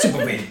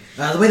 Super veiny.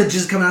 The way the jizz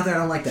is coming out there, I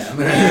don't like that.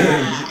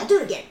 I'll do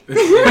it again.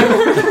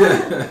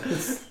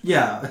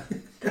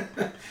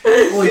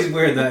 Always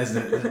weird that, isn't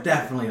it? They're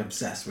definitely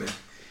obsessed with.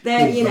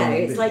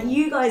 It's like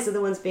you guys are the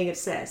ones being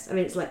obsessed. I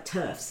mean, it's like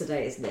TERFs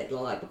today, isn't it?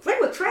 Like the thing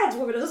with trans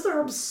women is they're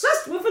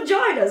obsessed with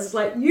vaginas. It's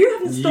like you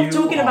haven't stopped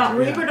talking about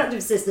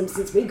reproductive systems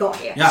since we got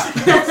here.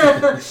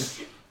 Yeah.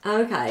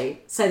 Okay,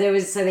 so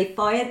they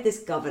fired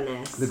this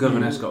governess. The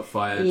governess got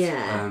fired.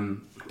 Yeah.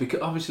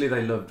 Because obviously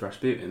they loved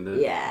Rasputin.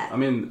 I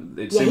mean,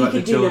 it seemed like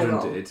the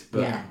children did,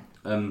 but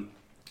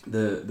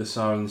the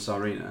Tsar and the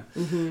Tsarina.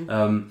 Mm-hmm.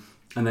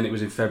 And then it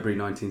was in February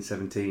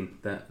 1917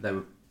 that they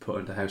were put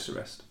under house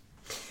arrest.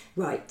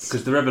 Right.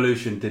 Because the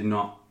revolution did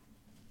not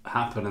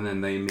happen and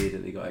then they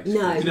immediately got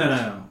executed.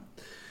 No.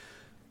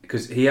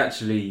 Because he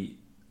actually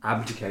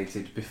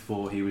abdicated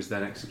before he was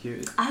then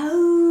executed.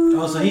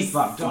 Oh, so he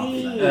fucked up.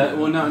 No.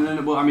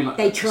 Well, I mean, like,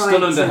 they tried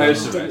still under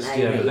house didn't arrest.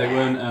 they? Yeah, they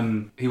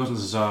weren't. He wasn't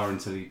a Tsar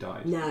until he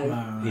died.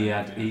 No. He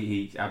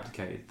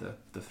abdicated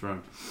the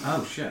throne.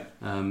 Oh shit.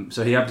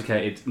 So he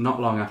abdicated not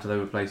long after they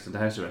were placed under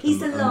house arrest. He's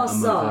the last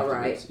Tsar,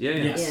 right?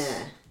 Yeah.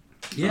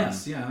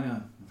 Yes.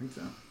 I think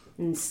so.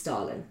 And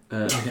Stalin.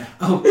 That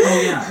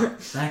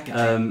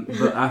guy.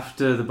 But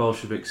after the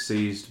Bolsheviks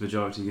seized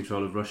majority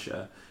control of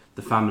Russia,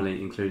 the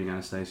family, including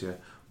Anastasia,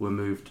 were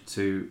moved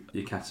to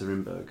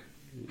Yekaterinburg,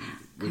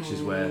 which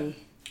is where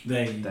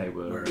they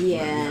were.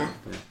 Yeah.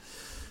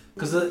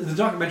 Because the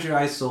documentary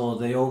I saw,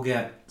 they all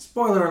get,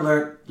 spoiler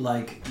alert,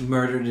 like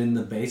murdered in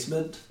the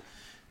basement.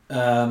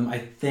 I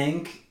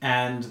think,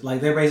 and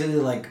like they're basically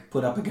like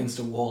put up against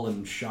a wall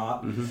and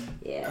shot,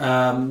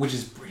 which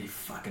is pretty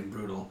fucking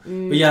brutal.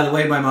 But yeah, the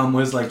way my mum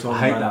was like talking I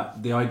hate about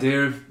that. The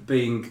idea of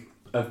being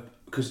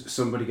because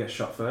somebody gets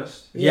shot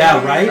first,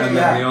 right, and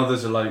then the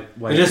others are like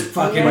they're just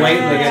fucking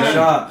waiting to get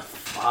shot.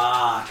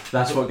 Fuck.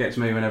 That's what gets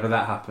me whenever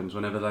that happens.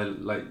 Whenever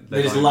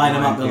they just line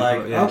them up. They're like,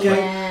 okay,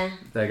 Yeah.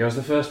 there goes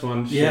the first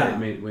one. Yeah.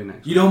 Shit, we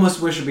next. You'd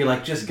almost wish it'd be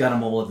like just get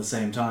them all at the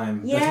same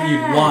time. Yeah. That's what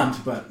you'd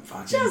want, but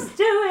fucking Just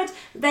do it.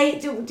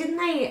 Didn't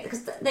they?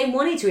 Because they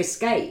wanted to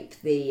escape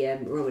the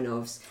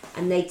Romanovs,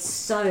 and they'd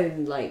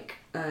sewn like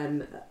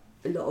a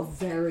lot of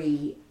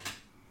very,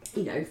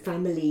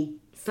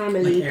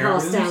 family like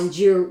passed down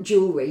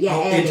jewelry. Yeah,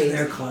 into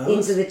their clothes.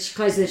 Into the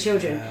clothes of the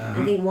children. Yeah.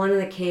 I think one of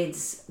the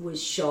kids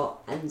was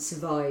shot and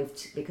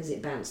survived because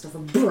it bounced off a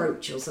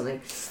brooch or something.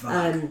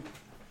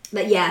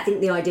 But yeah, I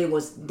think the idea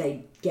was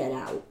they'd get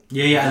out.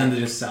 Yeah, and then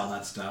they just sell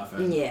that stuff.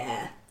 And...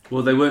 Yeah.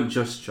 Well, they weren't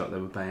just shot; they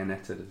were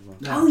bayoneted as well.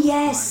 Oh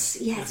yes,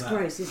 it's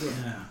gross, isn't it?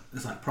 Yeah,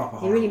 it's like proper.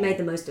 They really made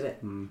the most of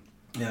it.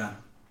 Yeah.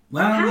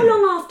 Well, how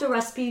long after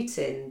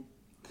Rasputin?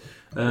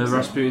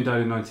 Rasputin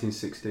died in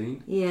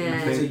 1916.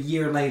 Yeah. It's a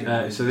year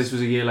later. So this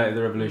was a year later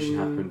the revolution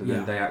happened, and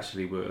then they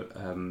actually were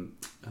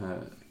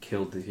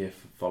killed the year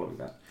following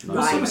that.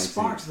 Right. What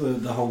sparked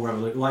the whole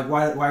revolution? Like,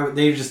 why were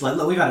they just like,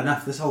 look, we've had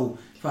enough. This whole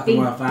fucking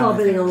been royal family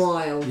bubbling thing. a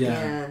while.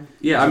 Yeah.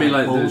 Yeah, I mean,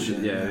 like,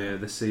 bullshit,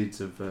 the seeds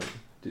of.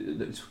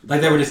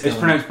 Like they were just. It's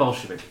pronounced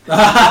Bolshevik.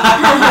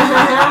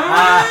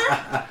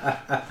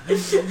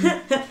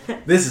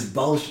 This is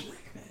bullshit.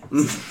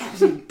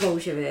 Absolute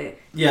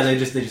Bolshevik. Yeah, they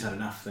just had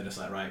enough. They're just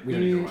like, right, we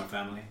don't need a royal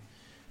family.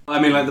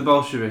 I mean, like the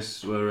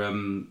Bolsheviks were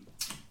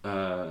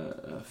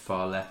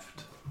far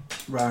left.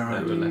 Right.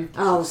 They were left.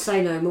 Oh,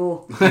 say no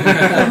more.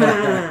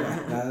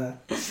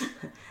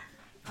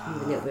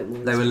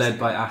 They were led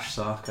by Ash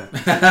Sarkar.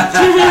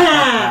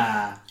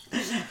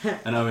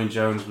 And Owen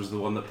Jones was the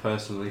one that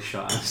personally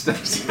shot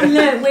Anastasia.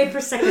 Look, we're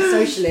Prosecco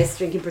socialists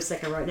drinking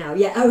Prosecco right now.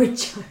 Yeah, Owen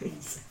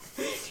Jones.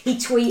 He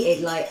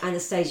tweeted, like,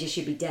 Anastasia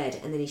should be dead,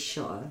 and then he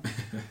shot her.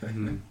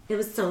 It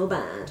was so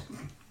bad.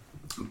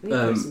 We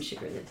put some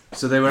sugar in it.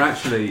 So they were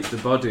actually, the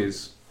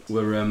bodies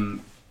were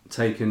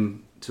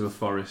taken to a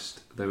forest.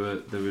 They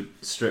were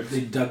stripped.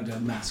 They dug the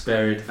mask.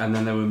 Buried, and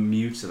then they were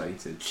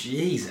mutilated.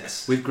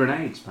 Jesus. With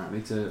grenades, apparently,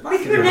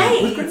 With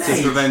grenades?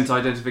 to prevent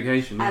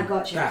identification. I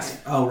got you.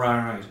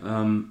 Right.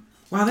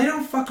 Wow, they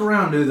don't fuck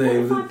around, do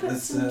they? What if I put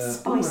some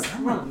spiced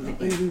rum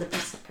in the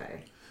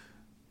Prosecco?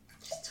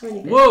 Just a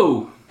tiny bit.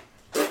 Whoa!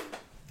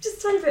 Just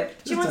a tiny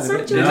bit. Do you want some?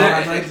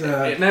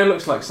 It now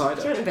looks like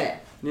cider. Do you want a bit?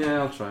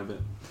 Yeah, I'll try a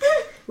bit.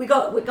 We've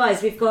got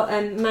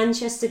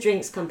Manchester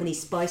Drinks Company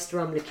spiced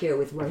rum liqueur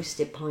with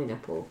roasted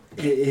pineapple.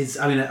 It is.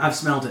 I mean, I've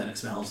smelled it and it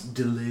smells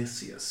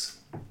delicious.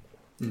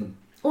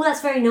 Oh,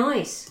 that's very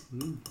nice.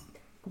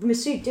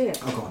 Masood, do it.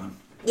 Oh, go on then.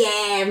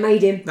 Yeah,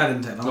 made him. That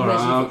didn't take long.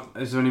 All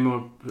right, is there any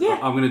more? Yeah.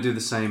 I'm going to do the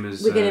same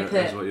as We're gonna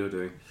put- as what you're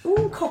doing.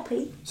 Ooh,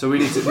 copy. So we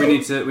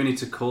need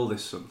to call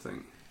this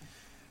something.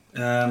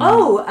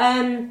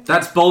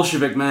 That's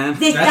Bolshevik, man.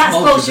 That's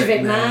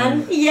Bolshevik,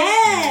 man.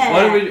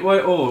 Yeah.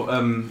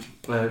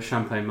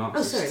 Champagne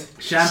Marxist. Oh, sorry.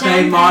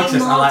 Champagne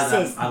Marxist. I like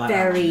that.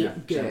 Very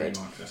good.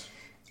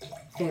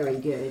 Very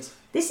good.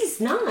 This is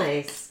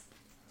nice.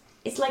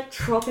 It's like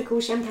tropical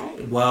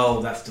champagne.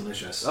 Well, that's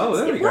delicious. Oh,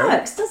 there we go. It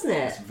works, doesn't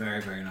it? It's very,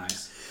 very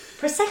nice.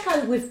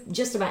 Prosecco with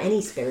just about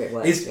any spirit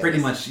works. It's pretty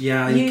much, you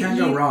can't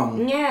go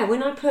wrong. Yeah,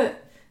 when I put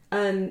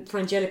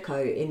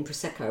Frangelico in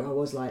Prosecco, I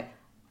was like,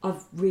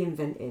 I've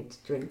reinvented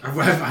drinking.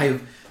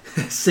 I've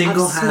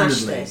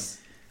single-handedly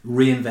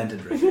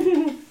reinvented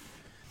drinking.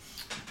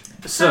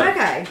 So,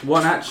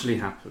 what actually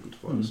happened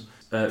was,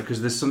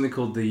 because there's something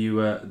called the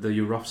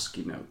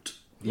Yurovsky note.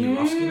 The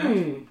Yurovsky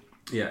note?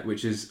 Yeah,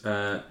 which is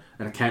an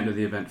account of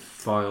the event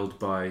filed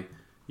by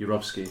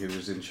Yurovsky, who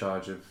was in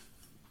charge of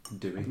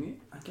doing it,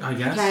 I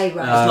guess. Okay,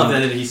 right. I just love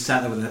that he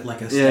sat there with a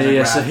stenograph.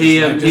 Yeah. So he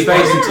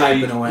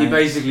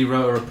basically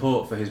wrote a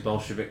report for his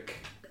Bolshevik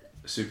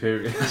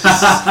superiors, and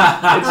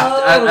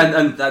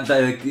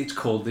it's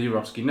called the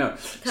Yurovsky note.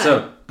 Okay.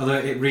 So, although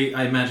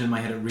I imagine in my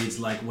head it reads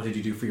like, "What did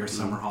you do for your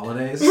summer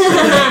holidays?"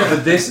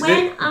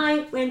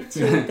 I went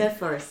to the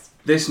forest.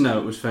 This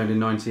note was found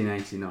in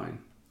 1989,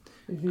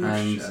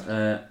 and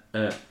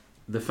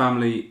the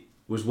family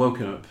was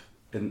woken up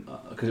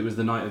because it was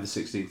the night of the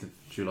 16th of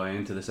July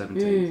into the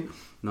 17th,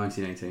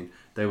 1918.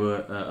 They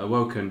were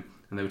awoken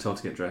and they were told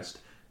to get dressed.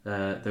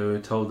 They were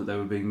told that they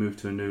were being moved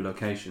to a new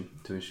location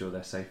to ensure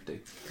their safety.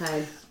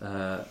 Okay.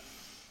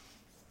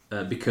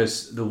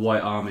 Because the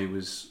White Army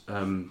was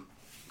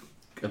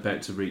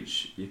about to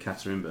reach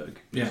Yekaterinburg,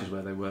 which is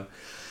where they were.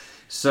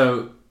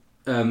 So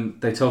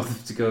they told them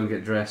to go and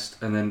get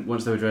dressed, and then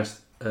once they were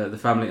dressed, the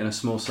family and a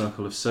small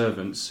circle of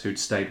servants who'd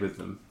stayed with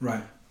them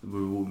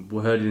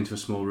were herded into a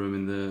small room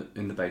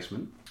in the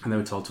basement, and they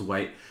were told to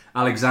wait.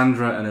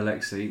 Alexandra and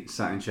Alexei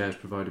sat in chairs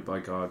provided by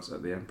guards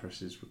at the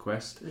Empress's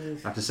request.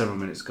 After several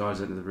minutes,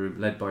 guards entered the room,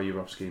 led by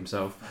Yurovsky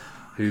himself,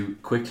 who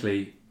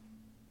quickly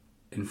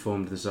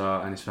informed the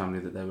Tsar and his family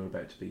that they were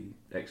about to be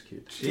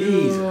executed.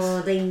 Jesus.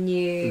 Oh, they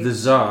knew. The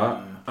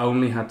Tsar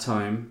only had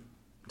time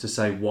to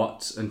say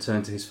what and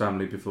turn to his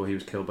family before he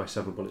was killed by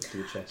several bullets to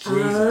the chest.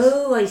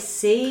 Oh, I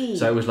see.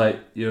 So it was like,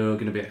 you're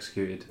going to be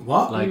executed.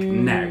 What? Like,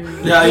 now.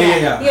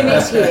 Yeah. You're going to be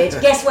executed.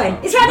 Guess when?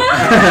 It's right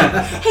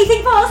now. Hey,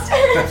 think fast.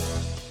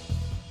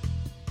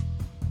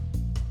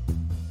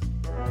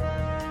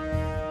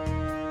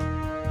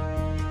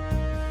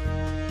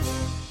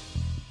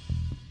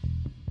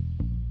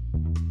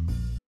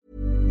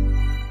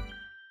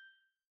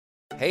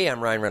 Hey,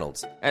 I'm Ryan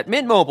Reynolds. At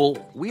Mint Mobile,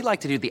 we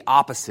like to do the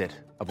opposite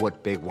of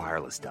what Big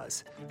Wireless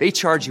does. They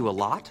charge you a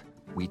lot,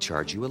 we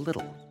charge you a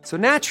little. So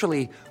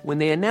naturally, when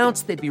they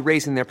announced they'd be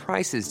raising their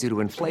prices due to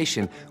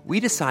inflation, we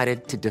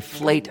decided to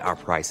deflate our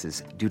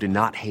prices due to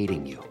not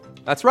hating you.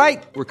 That's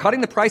right. We're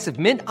cutting the price of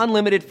Mint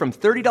Unlimited from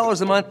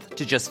 $30 a month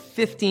to just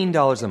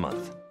 $15 a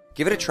month.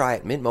 Give it a try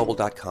at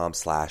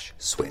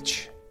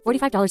mintmobile.com/switch.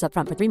 $45 up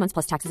front for 3 months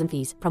plus taxes and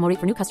fees. Promo rate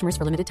for new customers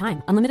for limited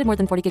time. Unlimited more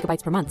than 40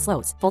 gigabytes per month.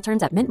 Slows full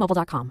terms at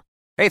mintmobile.com.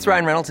 Hey, it's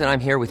Ryan Reynolds, and I'm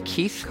here with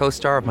Keith,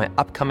 co-star of my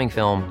upcoming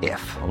film,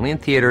 If, only in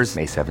theaters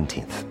May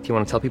 17th. Do you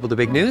want to tell people the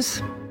big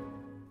news?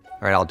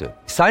 All right, I'll do it.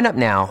 Sign up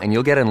now and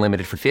you'll get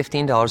unlimited for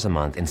 $15 a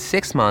month and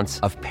 6 months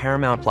of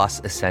Paramount Plus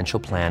Essential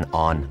Plan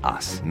on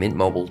us.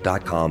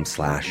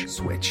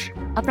 mintmobile.com/switch.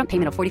 Upfront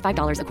payment of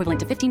 $45 equivalent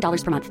to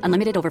 $15 per month.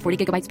 Unlimited over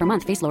 40 gigabytes per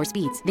month. Face lower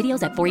speeds.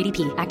 Videos at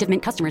 480p. Active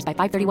Mint customers by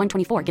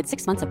 531.24 get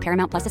 6 months of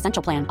Paramount Plus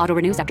Essential Plan. Auto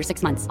renews after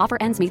 6 months. Offer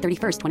ends May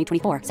 31st,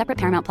 2024. Separate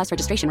Paramount Plus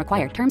registration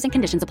required. Terms and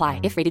conditions apply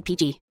if rated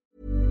PG.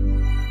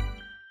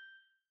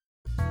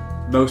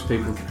 Most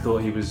people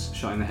thought he was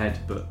shot in the head,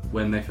 but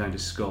when they found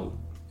his skull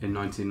in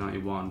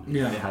 1991,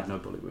 it had no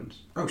bullet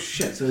wounds. Oh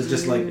shit! So it was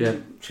just like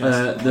the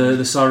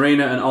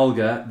Tsarina and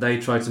Olga, they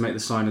tried to make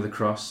the sign of the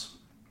cross,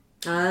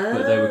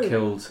 but they were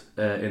killed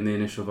in the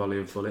initial volley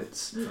of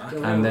bullets,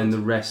 and then the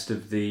rest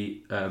of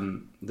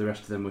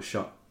them were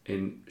shot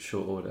in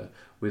short order,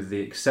 with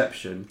the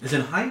exception. Is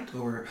it height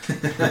or?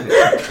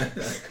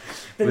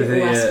 with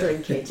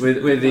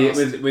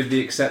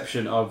the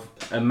exception of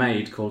a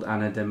maid called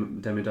Anna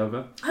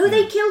Demidova. Oh,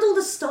 they killed all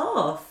the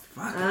staff.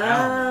 Fuck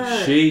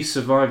hell. She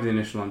survived the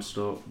initial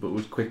onslaught, but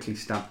was quickly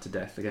stabbed to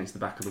death against the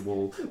back of the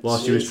wall while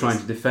she was trying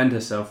to defend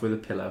herself with a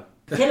pillow.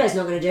 The pillow's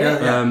not going to do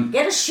it.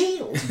 Get a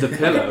shield. The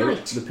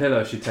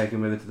pillow she'd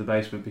taken with her to the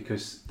basement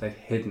because they'd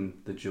hidden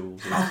the jewels.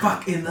 Oh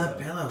fuck! In the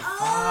pillow.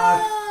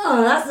 Fuck.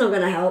 Oh, that's not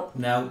going to help.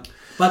 No,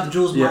 but the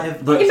jewels might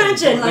have. But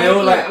imagine,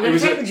 I'm going to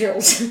take the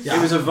jewels.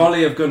 It was a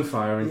volley of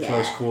gunfire in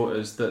close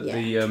quarters that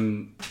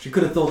the. She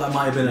could have thought that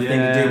might have been a thing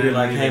to do. Be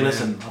like, hey,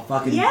 listen, I'll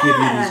fucking give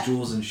you these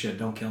jewels and shit.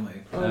 Don't kill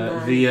me.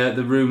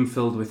 The room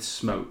filled with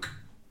smoke.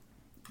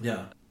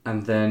 Yeah.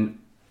 And then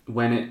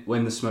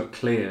when the smoke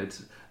cleared,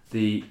 some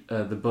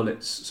of the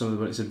bullets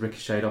had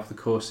ricocheted off the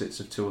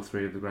corsets of 2 or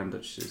 3 of the Grand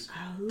Duchesses.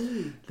 Oh.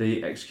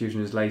 The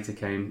executioners later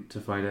came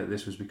to find out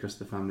this was because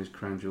the family's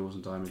crown jewels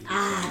and diamonds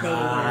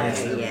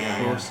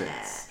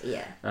corsets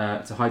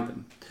to hide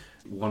them.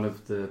 One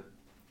of the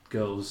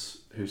girls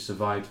who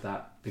survived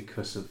that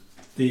because of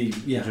the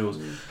jewels,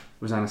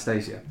 was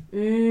Anastasia.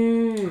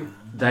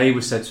 They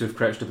were said to have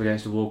crouched up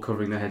against a wall,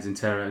 covering their heads in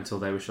terror until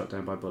they were shot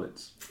down by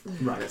bullets.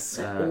 Right. That's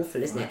so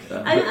awful, isn't it?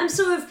 I'm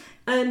sort of...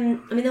 I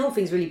mean, the whole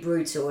thing's really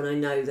brutal, and I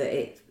know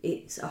that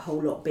it's a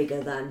whole lot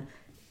bigger than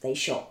they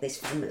shot this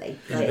family.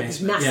 Like,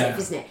 it's massive,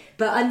 isn't it?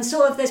 But I'm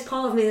sort of... There's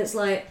part of me that's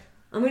like...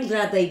 I'm really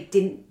glad they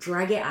didn't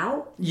drag it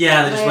out.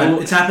 Yeah, they just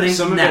went, it's happening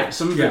now.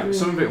 Some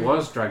of it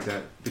was dragged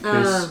out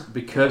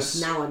because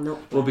now I'm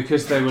not. Well,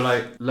 because they were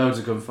like loads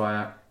of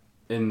gunfire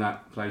in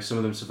that place. Some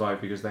of them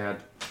survived because they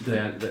had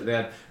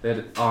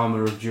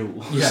armor of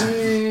jewels.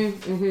 Yeah.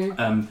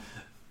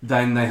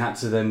 Then they had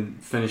to then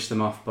finish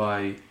them off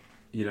by,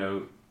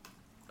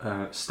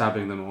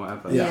 stabbing them or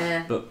whatever.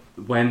 Yeah. But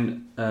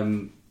when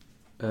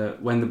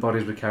the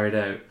bodies were carried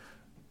out,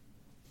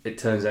 it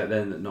turns out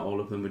then that not all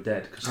of them were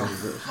dead because some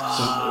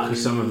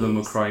of them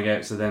were crying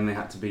out. So then they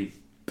had to be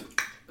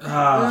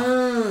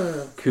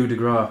coup de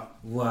grace.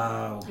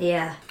 Wow.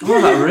 Yeah.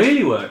 Oh, that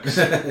really works.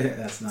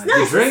 That's nice. It's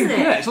nice, drink, isn't it?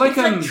 yeah, it's like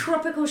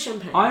tropical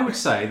champagne. I would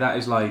say that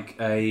is like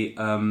a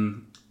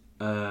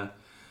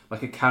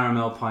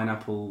caramel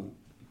pineapple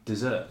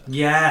dessert.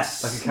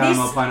 Yes. Like a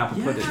caramel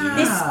pineapple pudding. You know?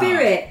 This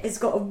spirit has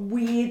got a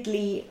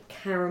weirdly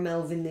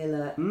caramel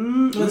vanilla.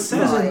 Well, it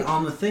says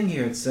on the thing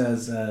here, it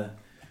says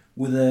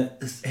with a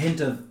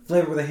hint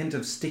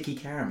of sticky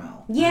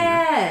caramel.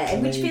 Yeah,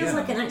 which feels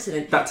like an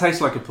accident. That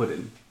tastes like a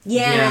pudding.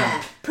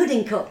 Yeah.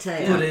 Pudding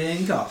cocktail.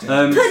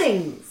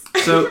 Puddings.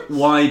 So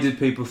why did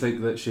people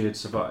think that she had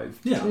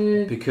survived?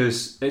 Yeah.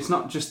 Because it's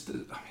not just...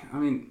 I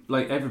mean,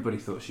 like, everybody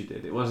thought she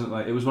did. It wasn't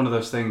like... It was one of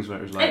those things where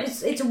it was like...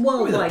 It's a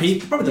worldwide...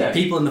 Probably the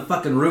people in the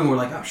fucking room were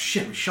like, oh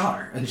shit, we shot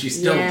her. And she's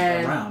still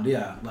around,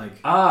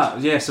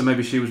 so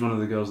maybe she was one of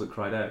the girls that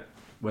cried out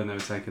when they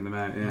were taking them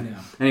out, yeah.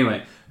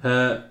 Anyway,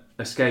 her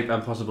escape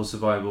and possible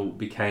survival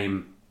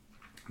became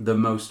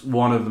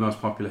one of the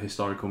most popular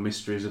historical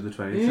mysteries of the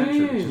 20th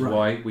century, which is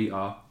why we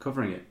are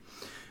covering it.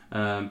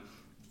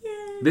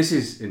 This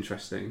is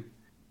interesting.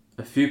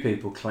 A few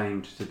people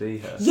claimed to be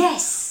her.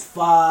 Yes!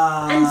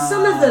 And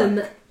some of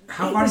them...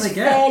 How far did they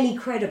get? Fairly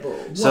credible.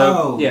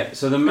 So the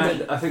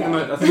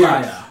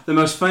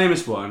most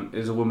famous one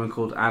is a woman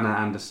called Anna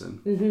Anderson,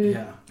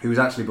 who was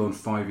actually born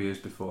 5 years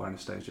before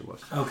Anastasia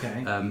was.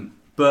 Okay.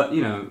 But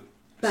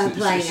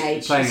playing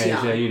age.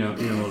 Yeah, you know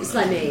all it's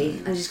like me.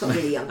 I've just got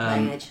really young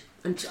playing age.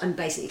 I'm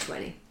basically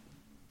 20.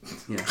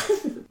 Yeah.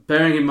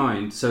 Bearing in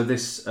mind, so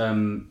this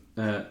Anna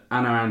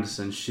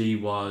Anderson, she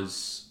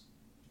was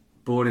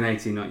born in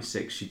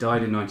 1896. She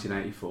died in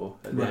 1984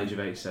 at the age of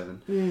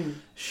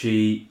 87.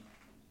 She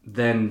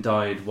then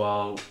died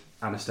while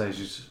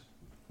Anastasia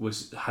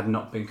had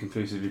not been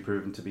conclusively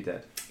proven to be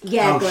dead.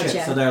 Yeah, gotcha.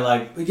 Shit. So they're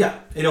like,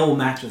 it all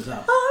matches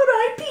up.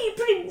 R.I.P.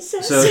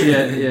 Princess. So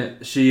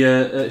she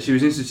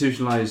was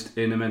institutionalized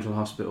in a mental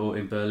hospital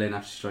in Berlin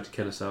after she tried to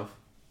kill herself.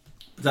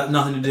 That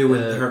nothing to do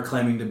with her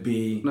claiming to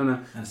be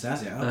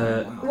Anastasia.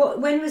 Okay, wow.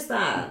 When was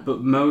that?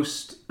 But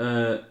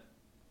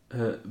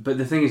but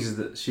the thing is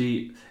that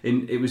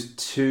it was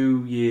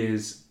 2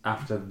 years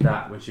after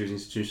that, when she was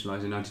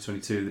institutionalized in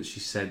 1922, that she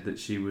said that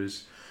she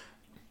was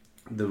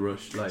the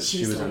Rush, like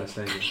she was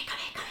Anastasia. Come here.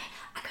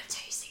 I gotta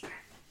tell you a secret.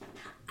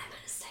 I'm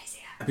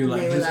Anastasia. They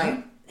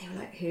were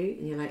like, who?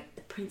 And you're like,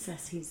 the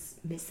princess who's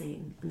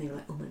missing. And they were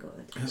like, oh my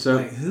god. So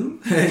like, who?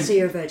 So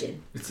you're a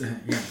virgin.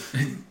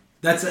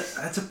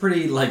 That's a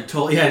pretty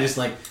just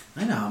like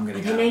I know I'm gonna.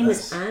 And her name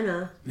was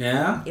Anna.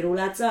 Yeah. It all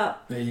adds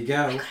up. There you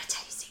go. I gotta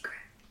tell you a secret.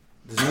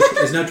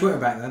 There's no Twitter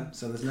back then,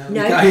 so there's no.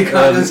 You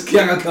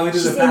can't go into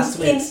the past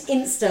tweets.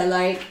 Insta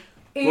like,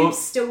 oops,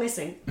 still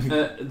missing.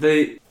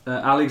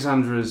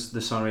 Alexandra's the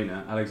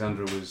Tsarina.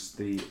 Alexandra was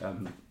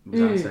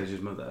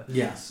Anastasia's mother.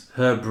 Yes.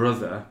 Her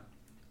brother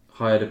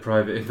hired a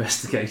private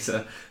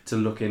investigator to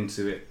look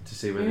into it to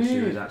see whether she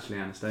was actually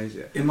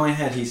Anastasia. In my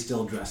head, he's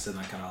still dressed in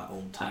that kind of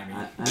old timey.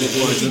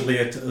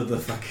 The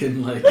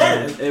fucking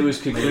it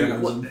was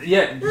concluded.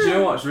 Yeah, do you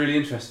know what's really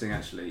interesting?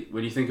 Actually,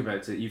 when you think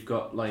about it, you've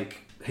got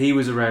he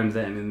was around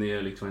then in the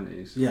early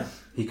 20s. Yeah.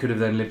 He could have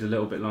then lived a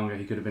little bit longer.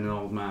 He could have been an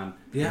old man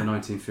in the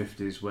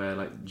 1950s, where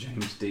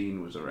James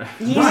Dean was around.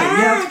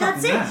 Yeah,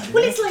 that's it. Mad,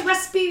 well, it's like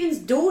Rasputin's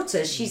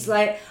daughter. She's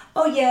like,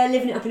 oh yeah,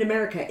 living it up in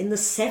America in the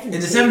 70s. In the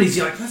 70s,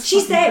 you're like, that's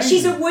she's there. crazy.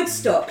 She's at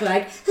Woodstock,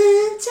 like,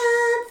 in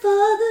time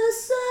for the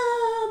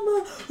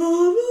summer.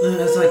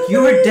 It's like,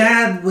 your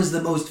dad was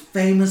the most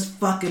famous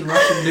fucking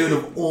Russian dude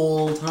of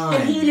all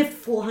time, and he lived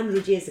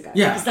 400 years ago.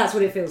 Yeah, because that's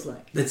what it feels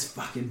like. That's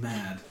fucking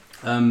mad.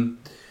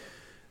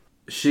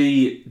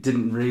 She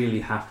didn't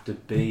really have to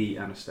be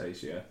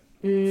Anastasia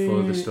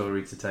for the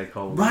story to take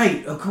hold.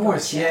 Right, of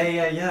course.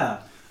 Gotcha. Yeah.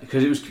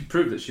 Because it was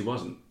proved that she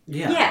wasn't.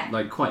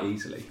 Yeah. Quite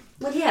easily.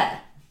 Well, yeah.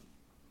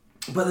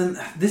 But then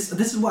this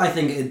is what I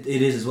think it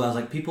is as well. It's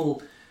like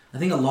people... I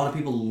think a lot of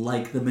people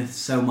like the myth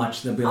so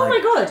much they'll be like... Oh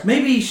my god.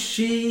 Maybe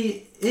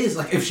she is.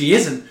 Like, if she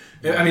isn't...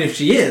 I mean, if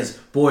she is,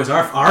 boys,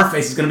 our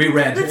face is going to be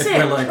red. That's if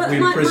it.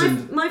 we're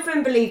imprisoned. My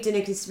friend believed in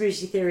a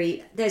conspiracy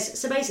theory.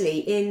 So basically,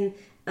 in...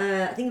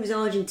 I think it was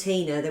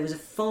Argentina, there was a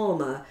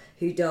farmer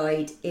who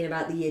died in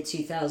about the year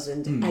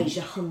 2000, aged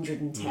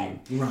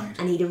 110. Right.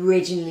 And he'd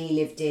originally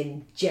lived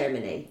in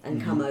Germany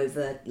and come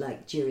over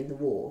like during the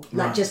war,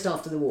 like just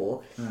after the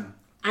war. Yeah.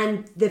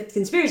 And the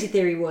conspiracy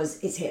theory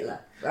was it's Hitler,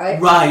 right?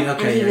 Right,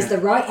 okay. And he was the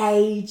right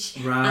age,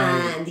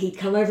 right. And he'd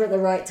come over at the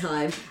right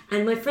time.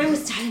 And my friend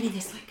was telling me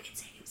this, like,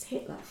 it was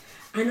Hitler.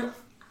 And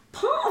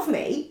part of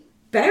me,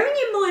 bearing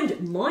in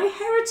mind my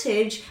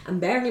heritage and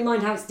bearing in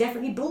mind how it's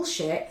definitely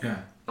bullshit,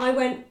 I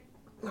went,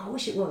 I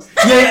wish it was.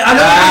 Yeah,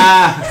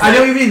 I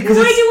know what you mean. Why do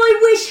I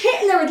wish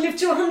Hitler had lived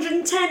to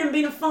 110 and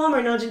been a farmer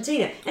in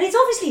Argentina? And it's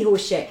obviously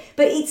horseshit,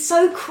 but it's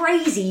so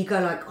crazy. You go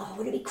like, oh,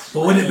 wouldn't it be crazy?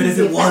 But if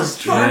it was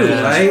true,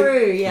 right?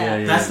 True,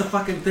 yeah. That's the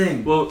fucking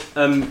thing. Well,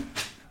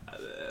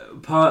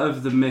 part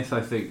of the myth,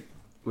 I think,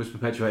 was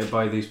perpetuated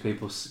by these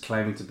people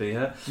claiming to be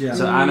her. Yeah.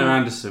 So Anna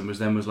Anderson was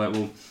like,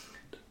 well,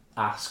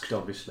 asked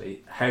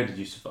obviously, how did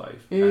you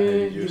survive? How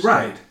did you escape?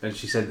 Right. And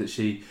she said that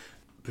she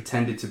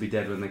pretended to be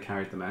dead when they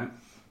carried them out.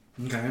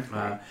 Okay.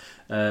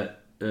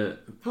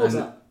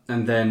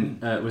 And then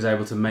was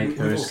able to make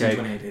her escape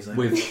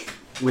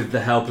with the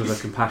help of a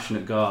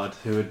compassionate guard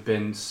who had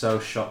been so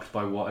shocked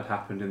by what had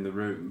happened in the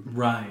room,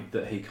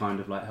 that he kind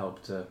of like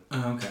helped her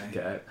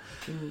get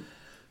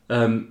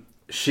out.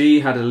 She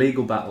had a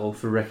legal battle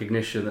for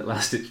recognition that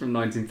lasted from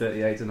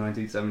 1938 to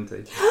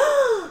 1970.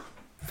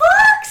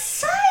 Fuck's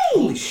sake!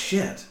 Holy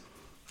shit!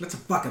 That's a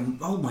fucking...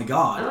 Oh my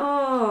god.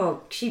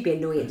 Oh, she'd be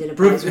annoying at dinner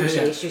parties, wouldn't she?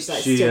 It's just like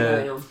still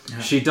going on.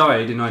 She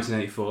died in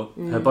 1984.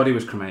 Her body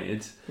was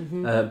cremated,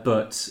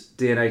 but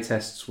DNA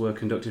tests were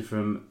conducted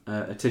from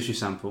a tissue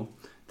sample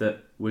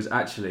that was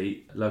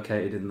actually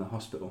located in the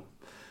hospital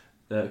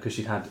because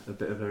she'd had a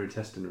bit of her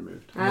intestine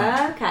removed.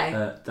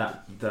 Okay.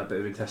 That bit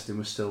of intestine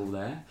was still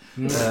there.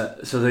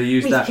 So they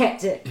used that. We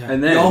kept it. Yeah.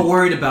 And then, you're all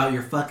worried about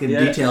your fucking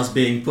details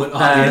being put on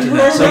the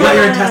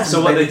internet.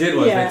 So what they did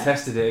was they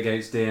tested it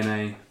against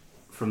DNA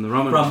from the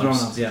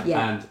Romanovs,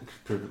 and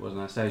proved it was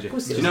Anastasia.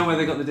 Do you know where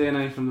they got the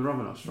DNA from the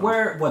Romanovs from?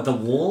 Where? What, the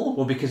wall?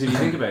 Well, because if you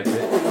think about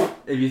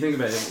it, they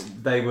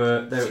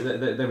were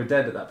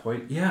dead at that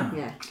point.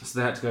 Yeah. So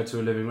they had to go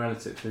to a living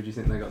relative. Who do you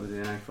think they got the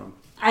DNA from?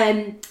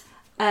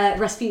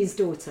 Rasputin's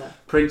daughter.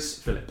 Prince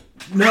Philip.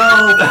 No!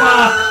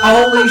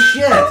 Holy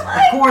shit!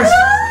 Of course!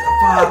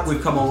 Fuck,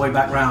 we've come all the way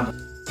back round.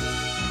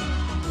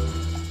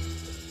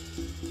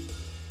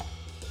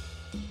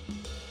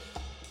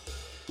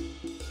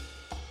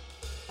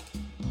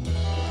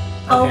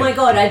 Oh my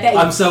god, I bet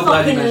I'm so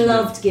glad you fucking mentioned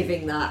loved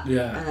giving that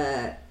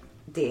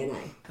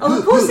DNA. Oh,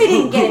 of course they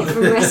didn't get it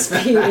from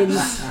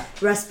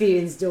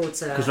Rasputin's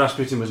daughter. Because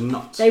Rasputin was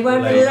not. They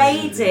weren't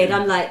related.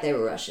 I'm like, they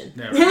were Russian.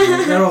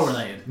 They're all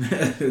related.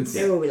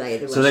 They're all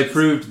related. So they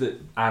proved that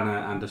Anna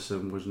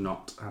Anderson was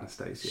not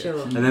Anastasia.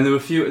 Sure. And then there were a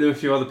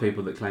few other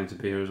people that claimed to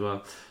be her as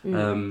well.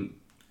 Meg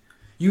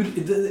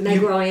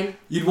Ryan.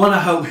 You'd want to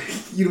hope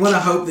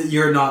that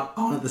you're not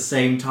on at the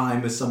same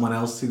time as someone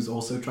else who's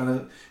also trying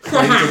to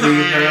claim to be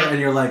her, and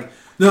you're like,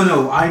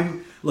 no,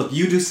 look,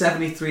 you do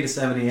 73 to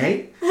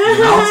 78,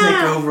 and I'll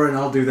take over and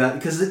I'll do that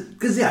because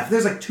if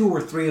there's like 2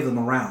 or 3 of them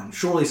around,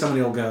 surely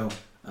somebody will go,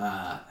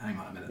 hang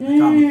on a minute, there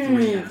can't be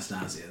 3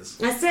 Anastasias.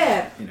 That's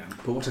it. You know,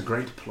 but what a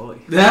great ploy!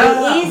 It is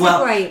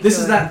a great this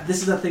ploy.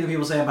 is that thing that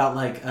people say about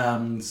like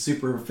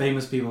super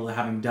famous people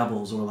having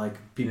doubles, or like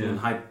people in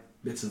high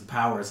bits of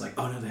power. It's like,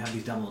 oh no, they have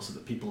these doubles so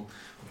that people will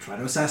try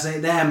to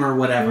assassinate them or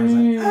whatever. It's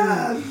like,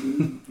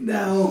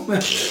 no.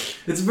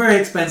 It's very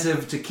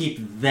expensive to keep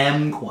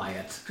them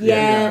quiet.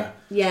 Yeah.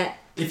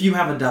 If you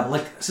have a double,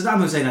 like Saddam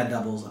Hussein had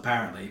doubles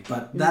apparently,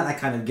 but that I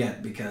kind of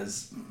get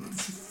because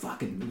it's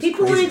fucking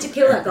people wanted to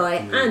kill that guy,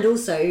 and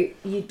also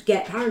you'd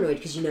get paranoid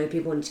because you know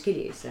people wanted to kill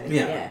you. So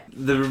yeah.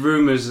 The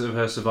rumours of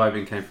her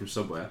surviving came from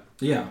Subway.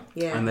 Yeah.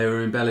 And they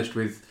were embellished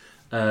with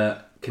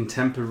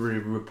contemporary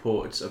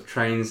reports of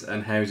trains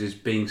and houses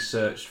being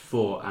searched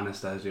for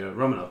Anastasia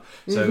Romanov.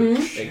 So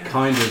it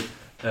kind of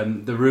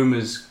the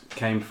rumours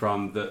came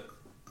from that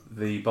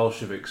the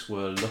Bolsheviks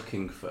were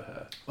looking for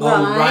her.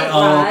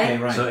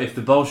 Right. So if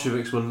the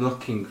Bolsheviks were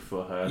looking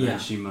for her, then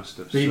she must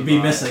have survived.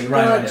 Be missing,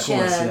 right? Of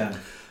course,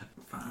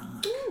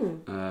 Gotcha.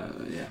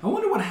 I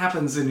wonder what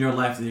happens in your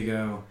life that you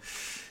go,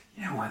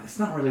 you know what, it's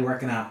not really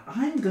working out.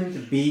 I'm going to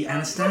be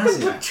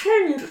Anastasia.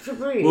 Pretend to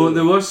be. Well,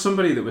 there was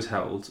somebody that was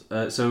held.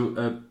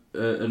 Another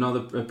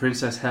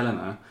Princess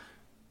Helena.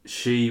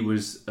 She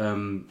was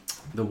the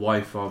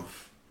wife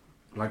of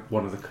like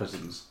one of the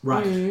cousins.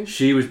 Right.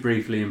 She was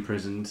briefly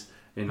imprisoned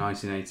in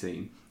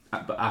 1918,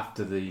 but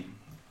after the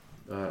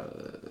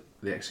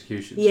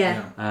executions.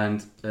 Yeah.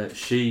 And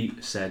she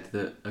said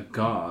that a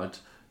guard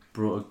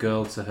brought a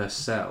girl to her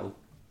cell,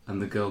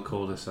 and the girl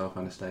called herself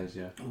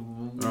Anastasia.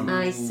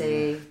 I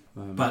see.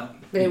 But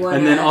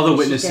and then other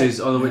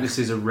witnesses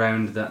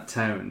around that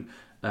town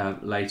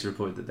later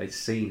reported that they'd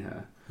seen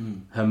her,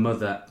 her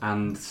mother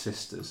and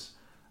sisters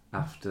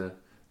after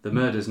the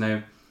murders.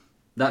 Now,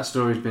 that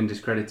story's been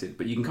discredited,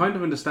 but you can kind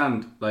of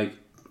understand, like,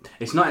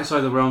 it's not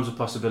outside the realms of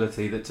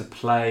possibility that to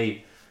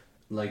play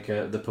like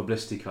the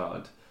publicity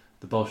card,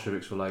 the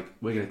Bolsheviks were like,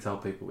 we're going to tell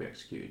people we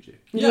executed you.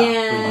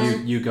 Yeah.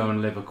 But you go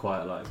and live a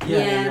quiet life.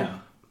 Yeah.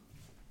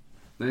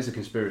 there's a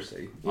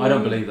conspiracy. I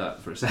don't believe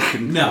that for a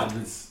second. No,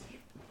 it's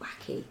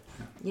wacky.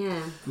 Yeah.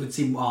 It would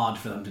seem odd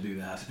for them to do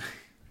that.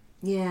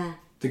 Yeah.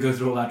 To go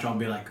through all that trouble and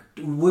be like,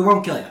 we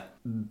won't kill you.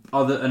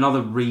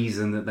 Another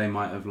reason that they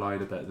might have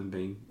lied about them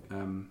being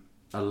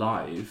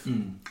alive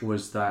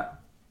was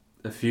that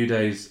a few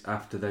days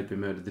after they'd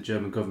been murdered, the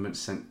German government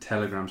sent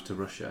telegrams to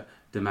Russia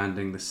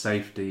demanding the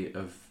safety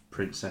of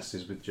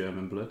princesses with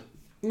German blood.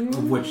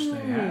 Of which they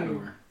had,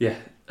 or... Yeah,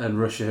 and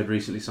Russia had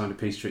recently signed a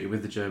peace treaty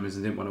with the Germans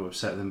and didn't want to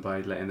upset them by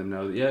letting them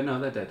know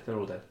that, they're dead. They're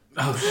all dead.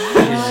 Oh,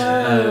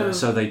 shit.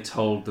 So they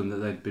told them that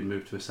they'd been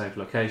moved to a safe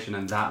location,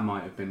 and that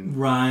might have been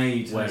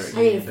right where it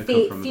come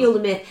from. Feel the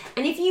myth.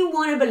 And if you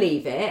want to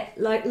believe it,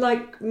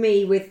 like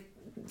me with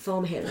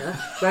Farm Hitler,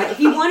 right? If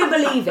you want to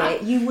believe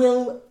it, you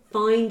will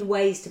find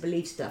ways to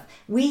believe stuff.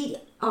 We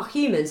are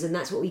humans, and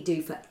that's what we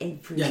do for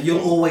everything. Yeah,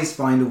 you'll always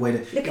find a way to...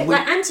 Look at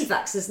like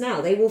anti-vaxxers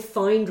now. They will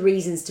find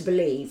reasons to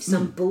believe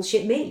some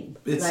bullshit meme.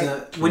 It's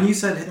like, when you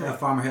said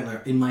Farmer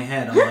Hitler, in my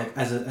head, I'm like,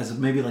 as a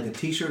maybe like a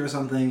t-shirt or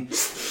something,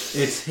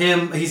 it's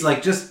him. He's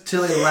like just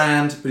Tilly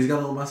Rand, but he's got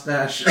a little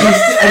mustache.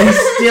 And he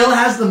still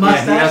has the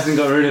mustache. Yeah, he hasn't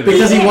got rid of it.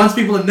 Because he wants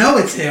people to know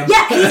it's him.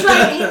 Yeah, he's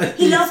like,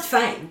 he loved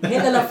fame.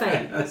 Hitler loved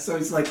fame. So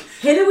he's like...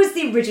 Hitler was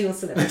the original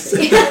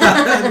celebrity.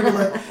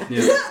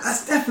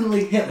 That's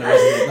definitely Hitler,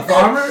 isn't it? The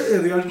farmer?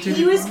 The Argentinian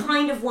He was farmer?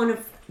 kind of one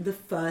of the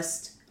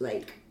first,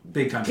 like,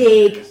 big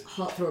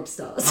heartthrob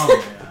stars.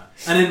 Oh, yeah.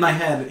 And in my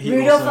head, he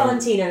Rudolph also...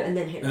 Valentino and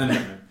then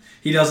Hitler.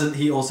 He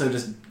also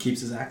just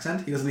keeps his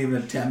accent. He doesn't even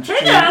attempt to...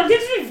 Hello,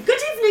 good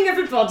evening,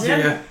 everybody.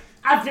 Yeah.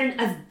 I've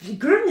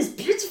grown this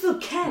beautiful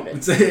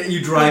carrot.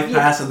 You drive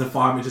past and the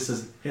farm, it just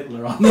says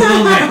Hitler on the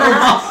little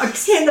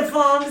mailbox. Hitler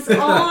Farms.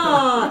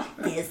 Oh,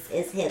 this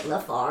is Hitler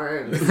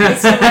Farms.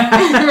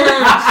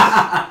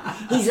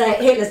 He's like,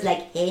 Hitler's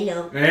like,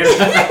 hello.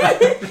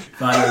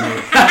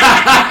 Finally.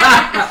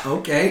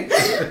 Okay.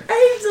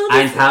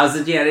 Ein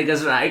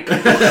tausendjähriges Reich.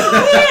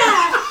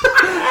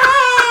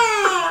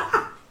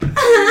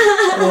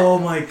 Oh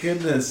my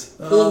goodness.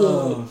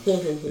 Oh.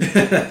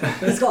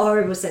 He's got a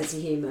horrible sense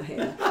of humour,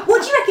 Hitler.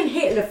 What do you reckon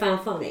Hitler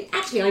found funny?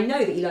 Actually, I know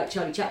that he liked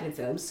Charlie Chaplin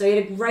films, so he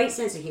had a great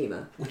sense of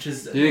humour. Which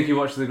is... Do you think he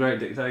watched The Great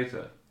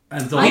Dictator?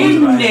 And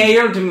You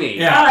nailed me.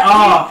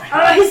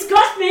 Yeah. He's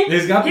got me.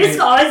 He's got me. He's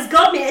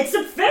got me. It's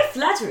very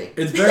flattering.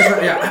 It's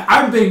very... Yeah,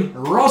 I'm being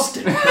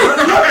roasted. Look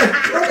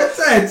at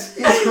that.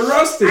 He's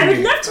roasting me. I would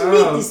love to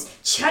meet this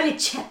Charlie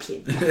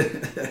Chaplin.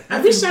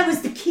 I wish I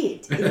was the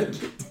kid.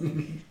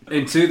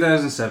 In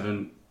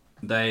 2007,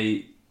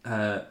 they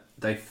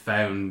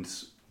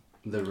found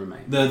the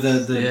remains. Where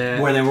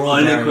they were all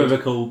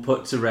unequivocal,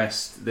 put to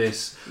rest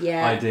this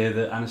Yeah. idea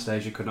that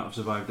Anastasia could not have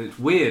survived. It's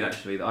weird,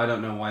 actually, that I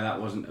don't know why that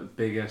wasn't a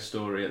bigger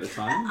story at the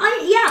time.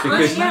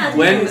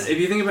 Because If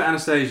you think about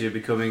Anastasia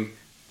becoming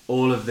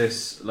all of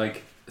this,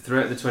 like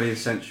throughout the 20th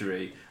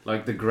century,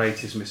 like the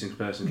greatest missing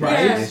person case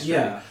in history,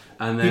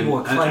 and then People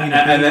were claiming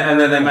and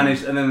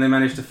then they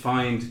managed to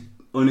find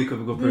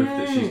unequivocal proof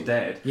that she's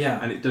dead,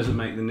 and it doesn't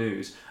make the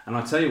news. And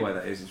I'll tell you why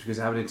that is. It's because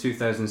it happened in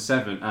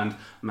 2007, and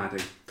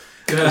Maddie.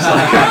 we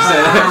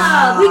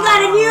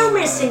got a new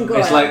missing girl.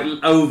 It's like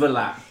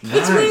overlap.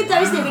 It's weird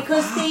though, isn't it?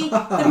 Because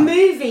the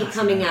movie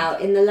coming out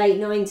in the late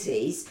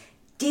 90s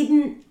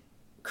didn't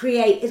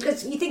create...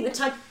 Because you think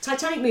the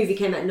Titanic movie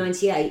came out in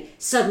 98,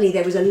 suddenly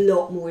there was a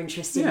lot more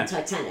interest in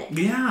Titanic.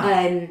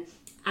 Yeah.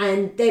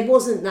 And there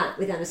wasn't that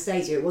with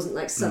Anastasia. It wasn't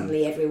like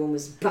suddenly everyone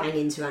was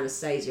banging to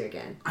Anastasia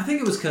again. I think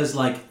it was because,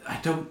 like, I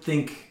don't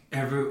think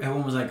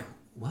everyone was like,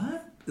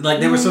 what?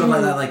 Like, they were sort of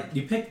like that, like,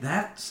 you picked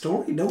that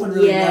story? No one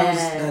really knows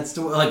that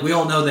story. Like, we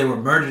all know they were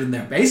murdered in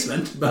their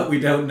basement, but we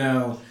don't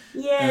know.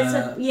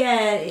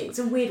 It's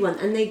a weird one.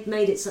 And they've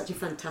made it such a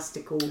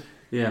fantastical...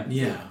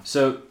 Yeah.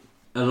 So,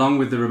 along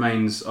with the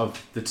remains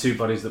of the two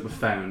bodies that were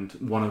found,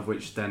 one of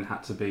which then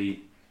had to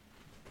be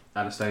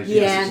Anastasia.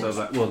 Yeah. So,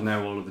 like, well,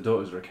 now all of the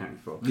daughters are accounted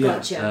for.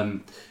 Gotcha.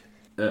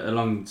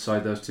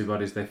 Alongside those two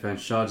bodies, they found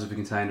shards of a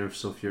container of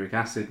sulfuric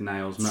acid,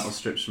 nails, metal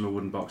strips from a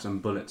wooden box,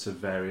 and bullets of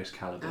various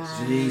calibers.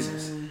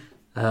 Jesus.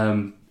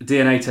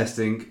 DNA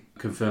testing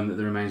confirmed that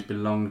the remains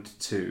belonged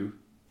to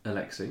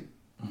Alexei,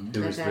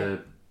 who was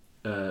the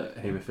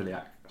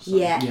haemophiliac son,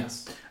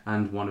 Yes.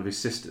 and one of his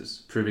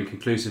sisters, proving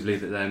conclusively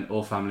that then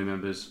all family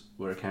members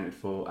were accounted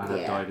for and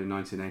had died in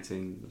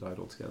 1918, died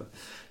altogether.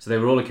 So they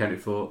were all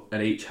accounted for,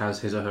 and each has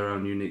his or her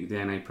own unique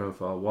DNA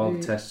profile. While the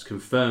tests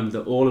confirmed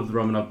that all of the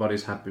Romanov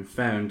bodies had been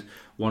found,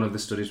 one of the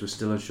studies was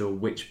still unsure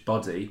which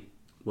body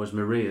was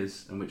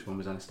Maria's and which one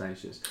was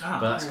Anastasia's.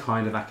 But that's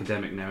kind of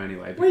academic now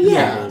anyway. Well, They've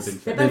yeah, all been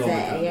they're found. both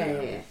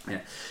there.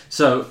 Yeah.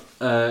 So,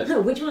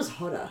 Which one's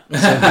hotter?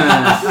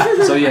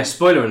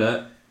 Spoiler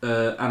alert,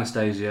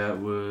 Anastasia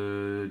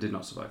did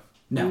not survive.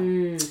 No.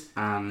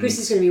 And Chris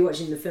is going to be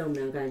watching the film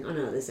now going, I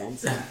know how this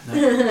ends.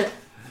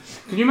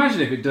 can you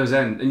imagine if it does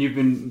end, and you've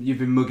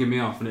been mugging me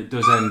off, and it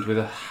does end with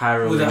a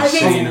harrowing With a-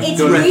 scene of it's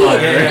gunfire?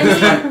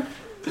 weird.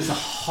 It's a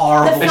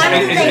horrible... The fact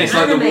that they It's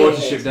like the animated.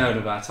 Watership Down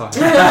of our time.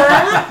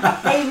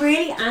 They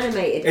really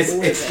animated all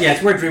of it.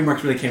 It's where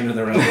DreamWorks really came into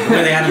their own. The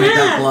way they animate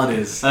that blood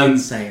is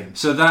insane.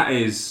 So that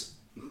is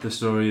the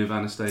story of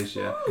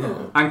Anastasia,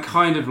 and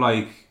kind of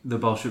like the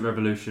Bolshevik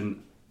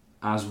Revolution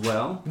as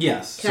well.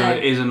 Yes. So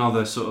it is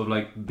another sort of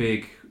like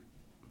big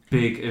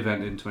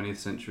event in 20th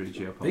century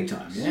geopolitics. Big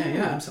time.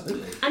 Yeah,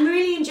 absolutely. I'm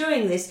really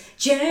enjoying this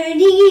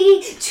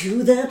journey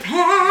to the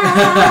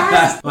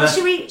past. Well,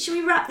 should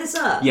we wrap this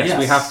up? Yes,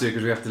 we have to,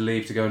 because we have to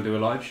leave to go and do a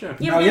live show.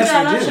 Yeah, we're going to do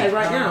a live show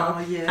right now.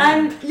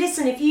 Yeah.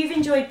 Listen, if you've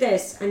enjoyed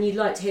this and you'd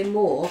like to hear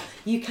more,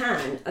 you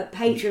can at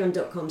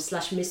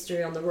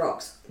patreon.com/Mystery on the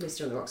Rocks.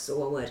 Mystery on the Rocks is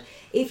all one word.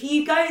 If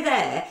you go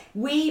there,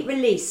 we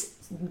release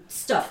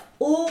stuff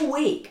all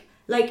week.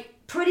 Like,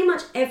 pretty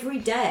much every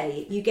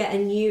day you get a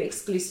new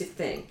exclusive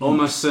thing.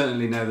 Almost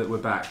certainly now that we're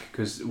back,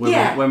 because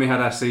when we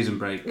had our season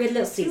break, we had a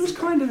little season it was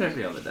kind of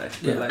every other day.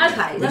 Yeah. Like,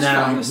 okay, but that's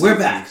now fine. we're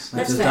back.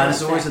 That's fair,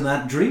 dinosaurs in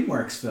that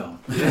DreamWorks film.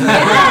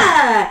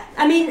 Yeah,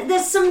 I mean,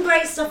 there's some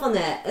great stuff on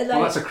there. Like,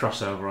 well, that's a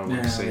crossover I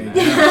want to see.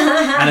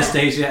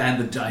 Anastasia and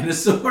the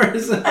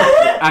dinosaurs.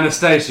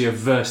 Anastasia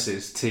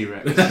versus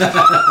T-Rex.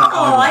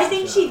 I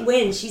think she'd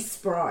win. She's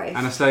spry.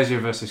 Anastasia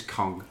versus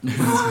Kong.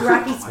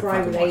 Scrappy,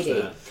 spry lady.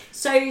 That.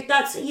 So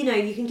that's, you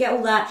can get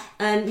all that.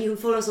 You can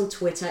follow us on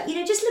Twitter.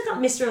 Just look up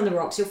Mystery on the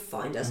Rocks. You'll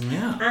find us.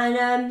 Yeah.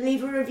 And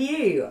leave a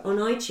review on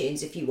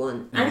iTunes if you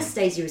want.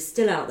 Anastasia is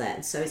still out there,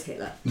 and so is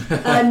Hitler.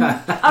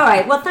 All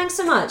right. Well, thanks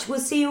so much. We'll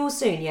see you all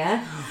soon,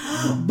 yeah?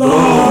 Bye.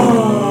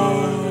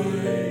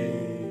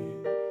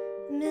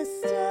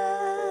 Mystery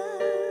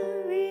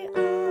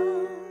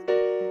on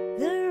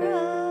the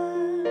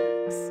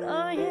Rocks.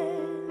 Oh, yeah.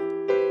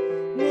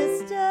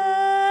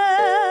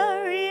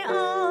 Mystery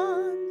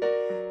on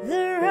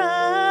the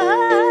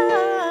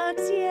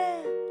Rocks.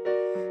 Yeah.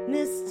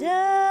 Mystery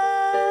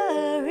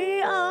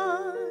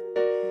on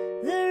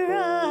the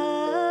Rocks.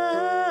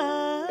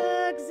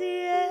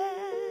 Yeah.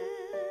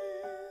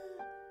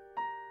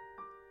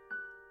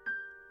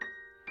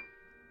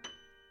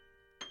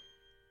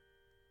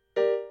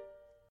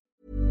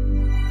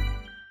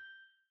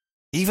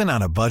 Even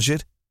on a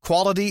budget,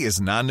 quality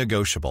is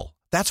non-negotiable.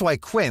 That's why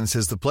Quince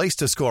is the place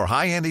to score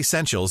high-end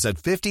essentials at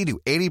 50 to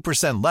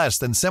 80% less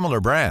than similar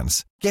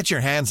brands. Get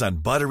your hands on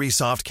buttery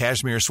soft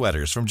cashmere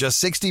sweaters from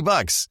just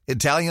 $60,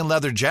 Italian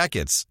leather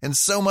jackets, and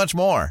so much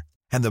more.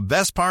 And the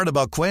best part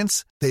about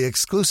Quince, they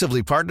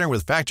exclusively partner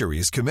with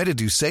factories committed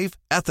to safe,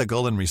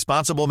 ethical, and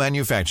responsible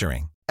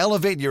manufacturing.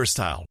 Elevate your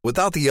style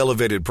without the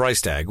elevated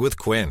price tag with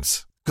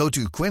Quince. Go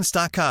to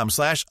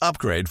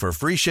quince.com/upgrade for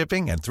free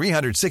shipping and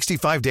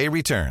 365-day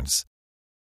returns.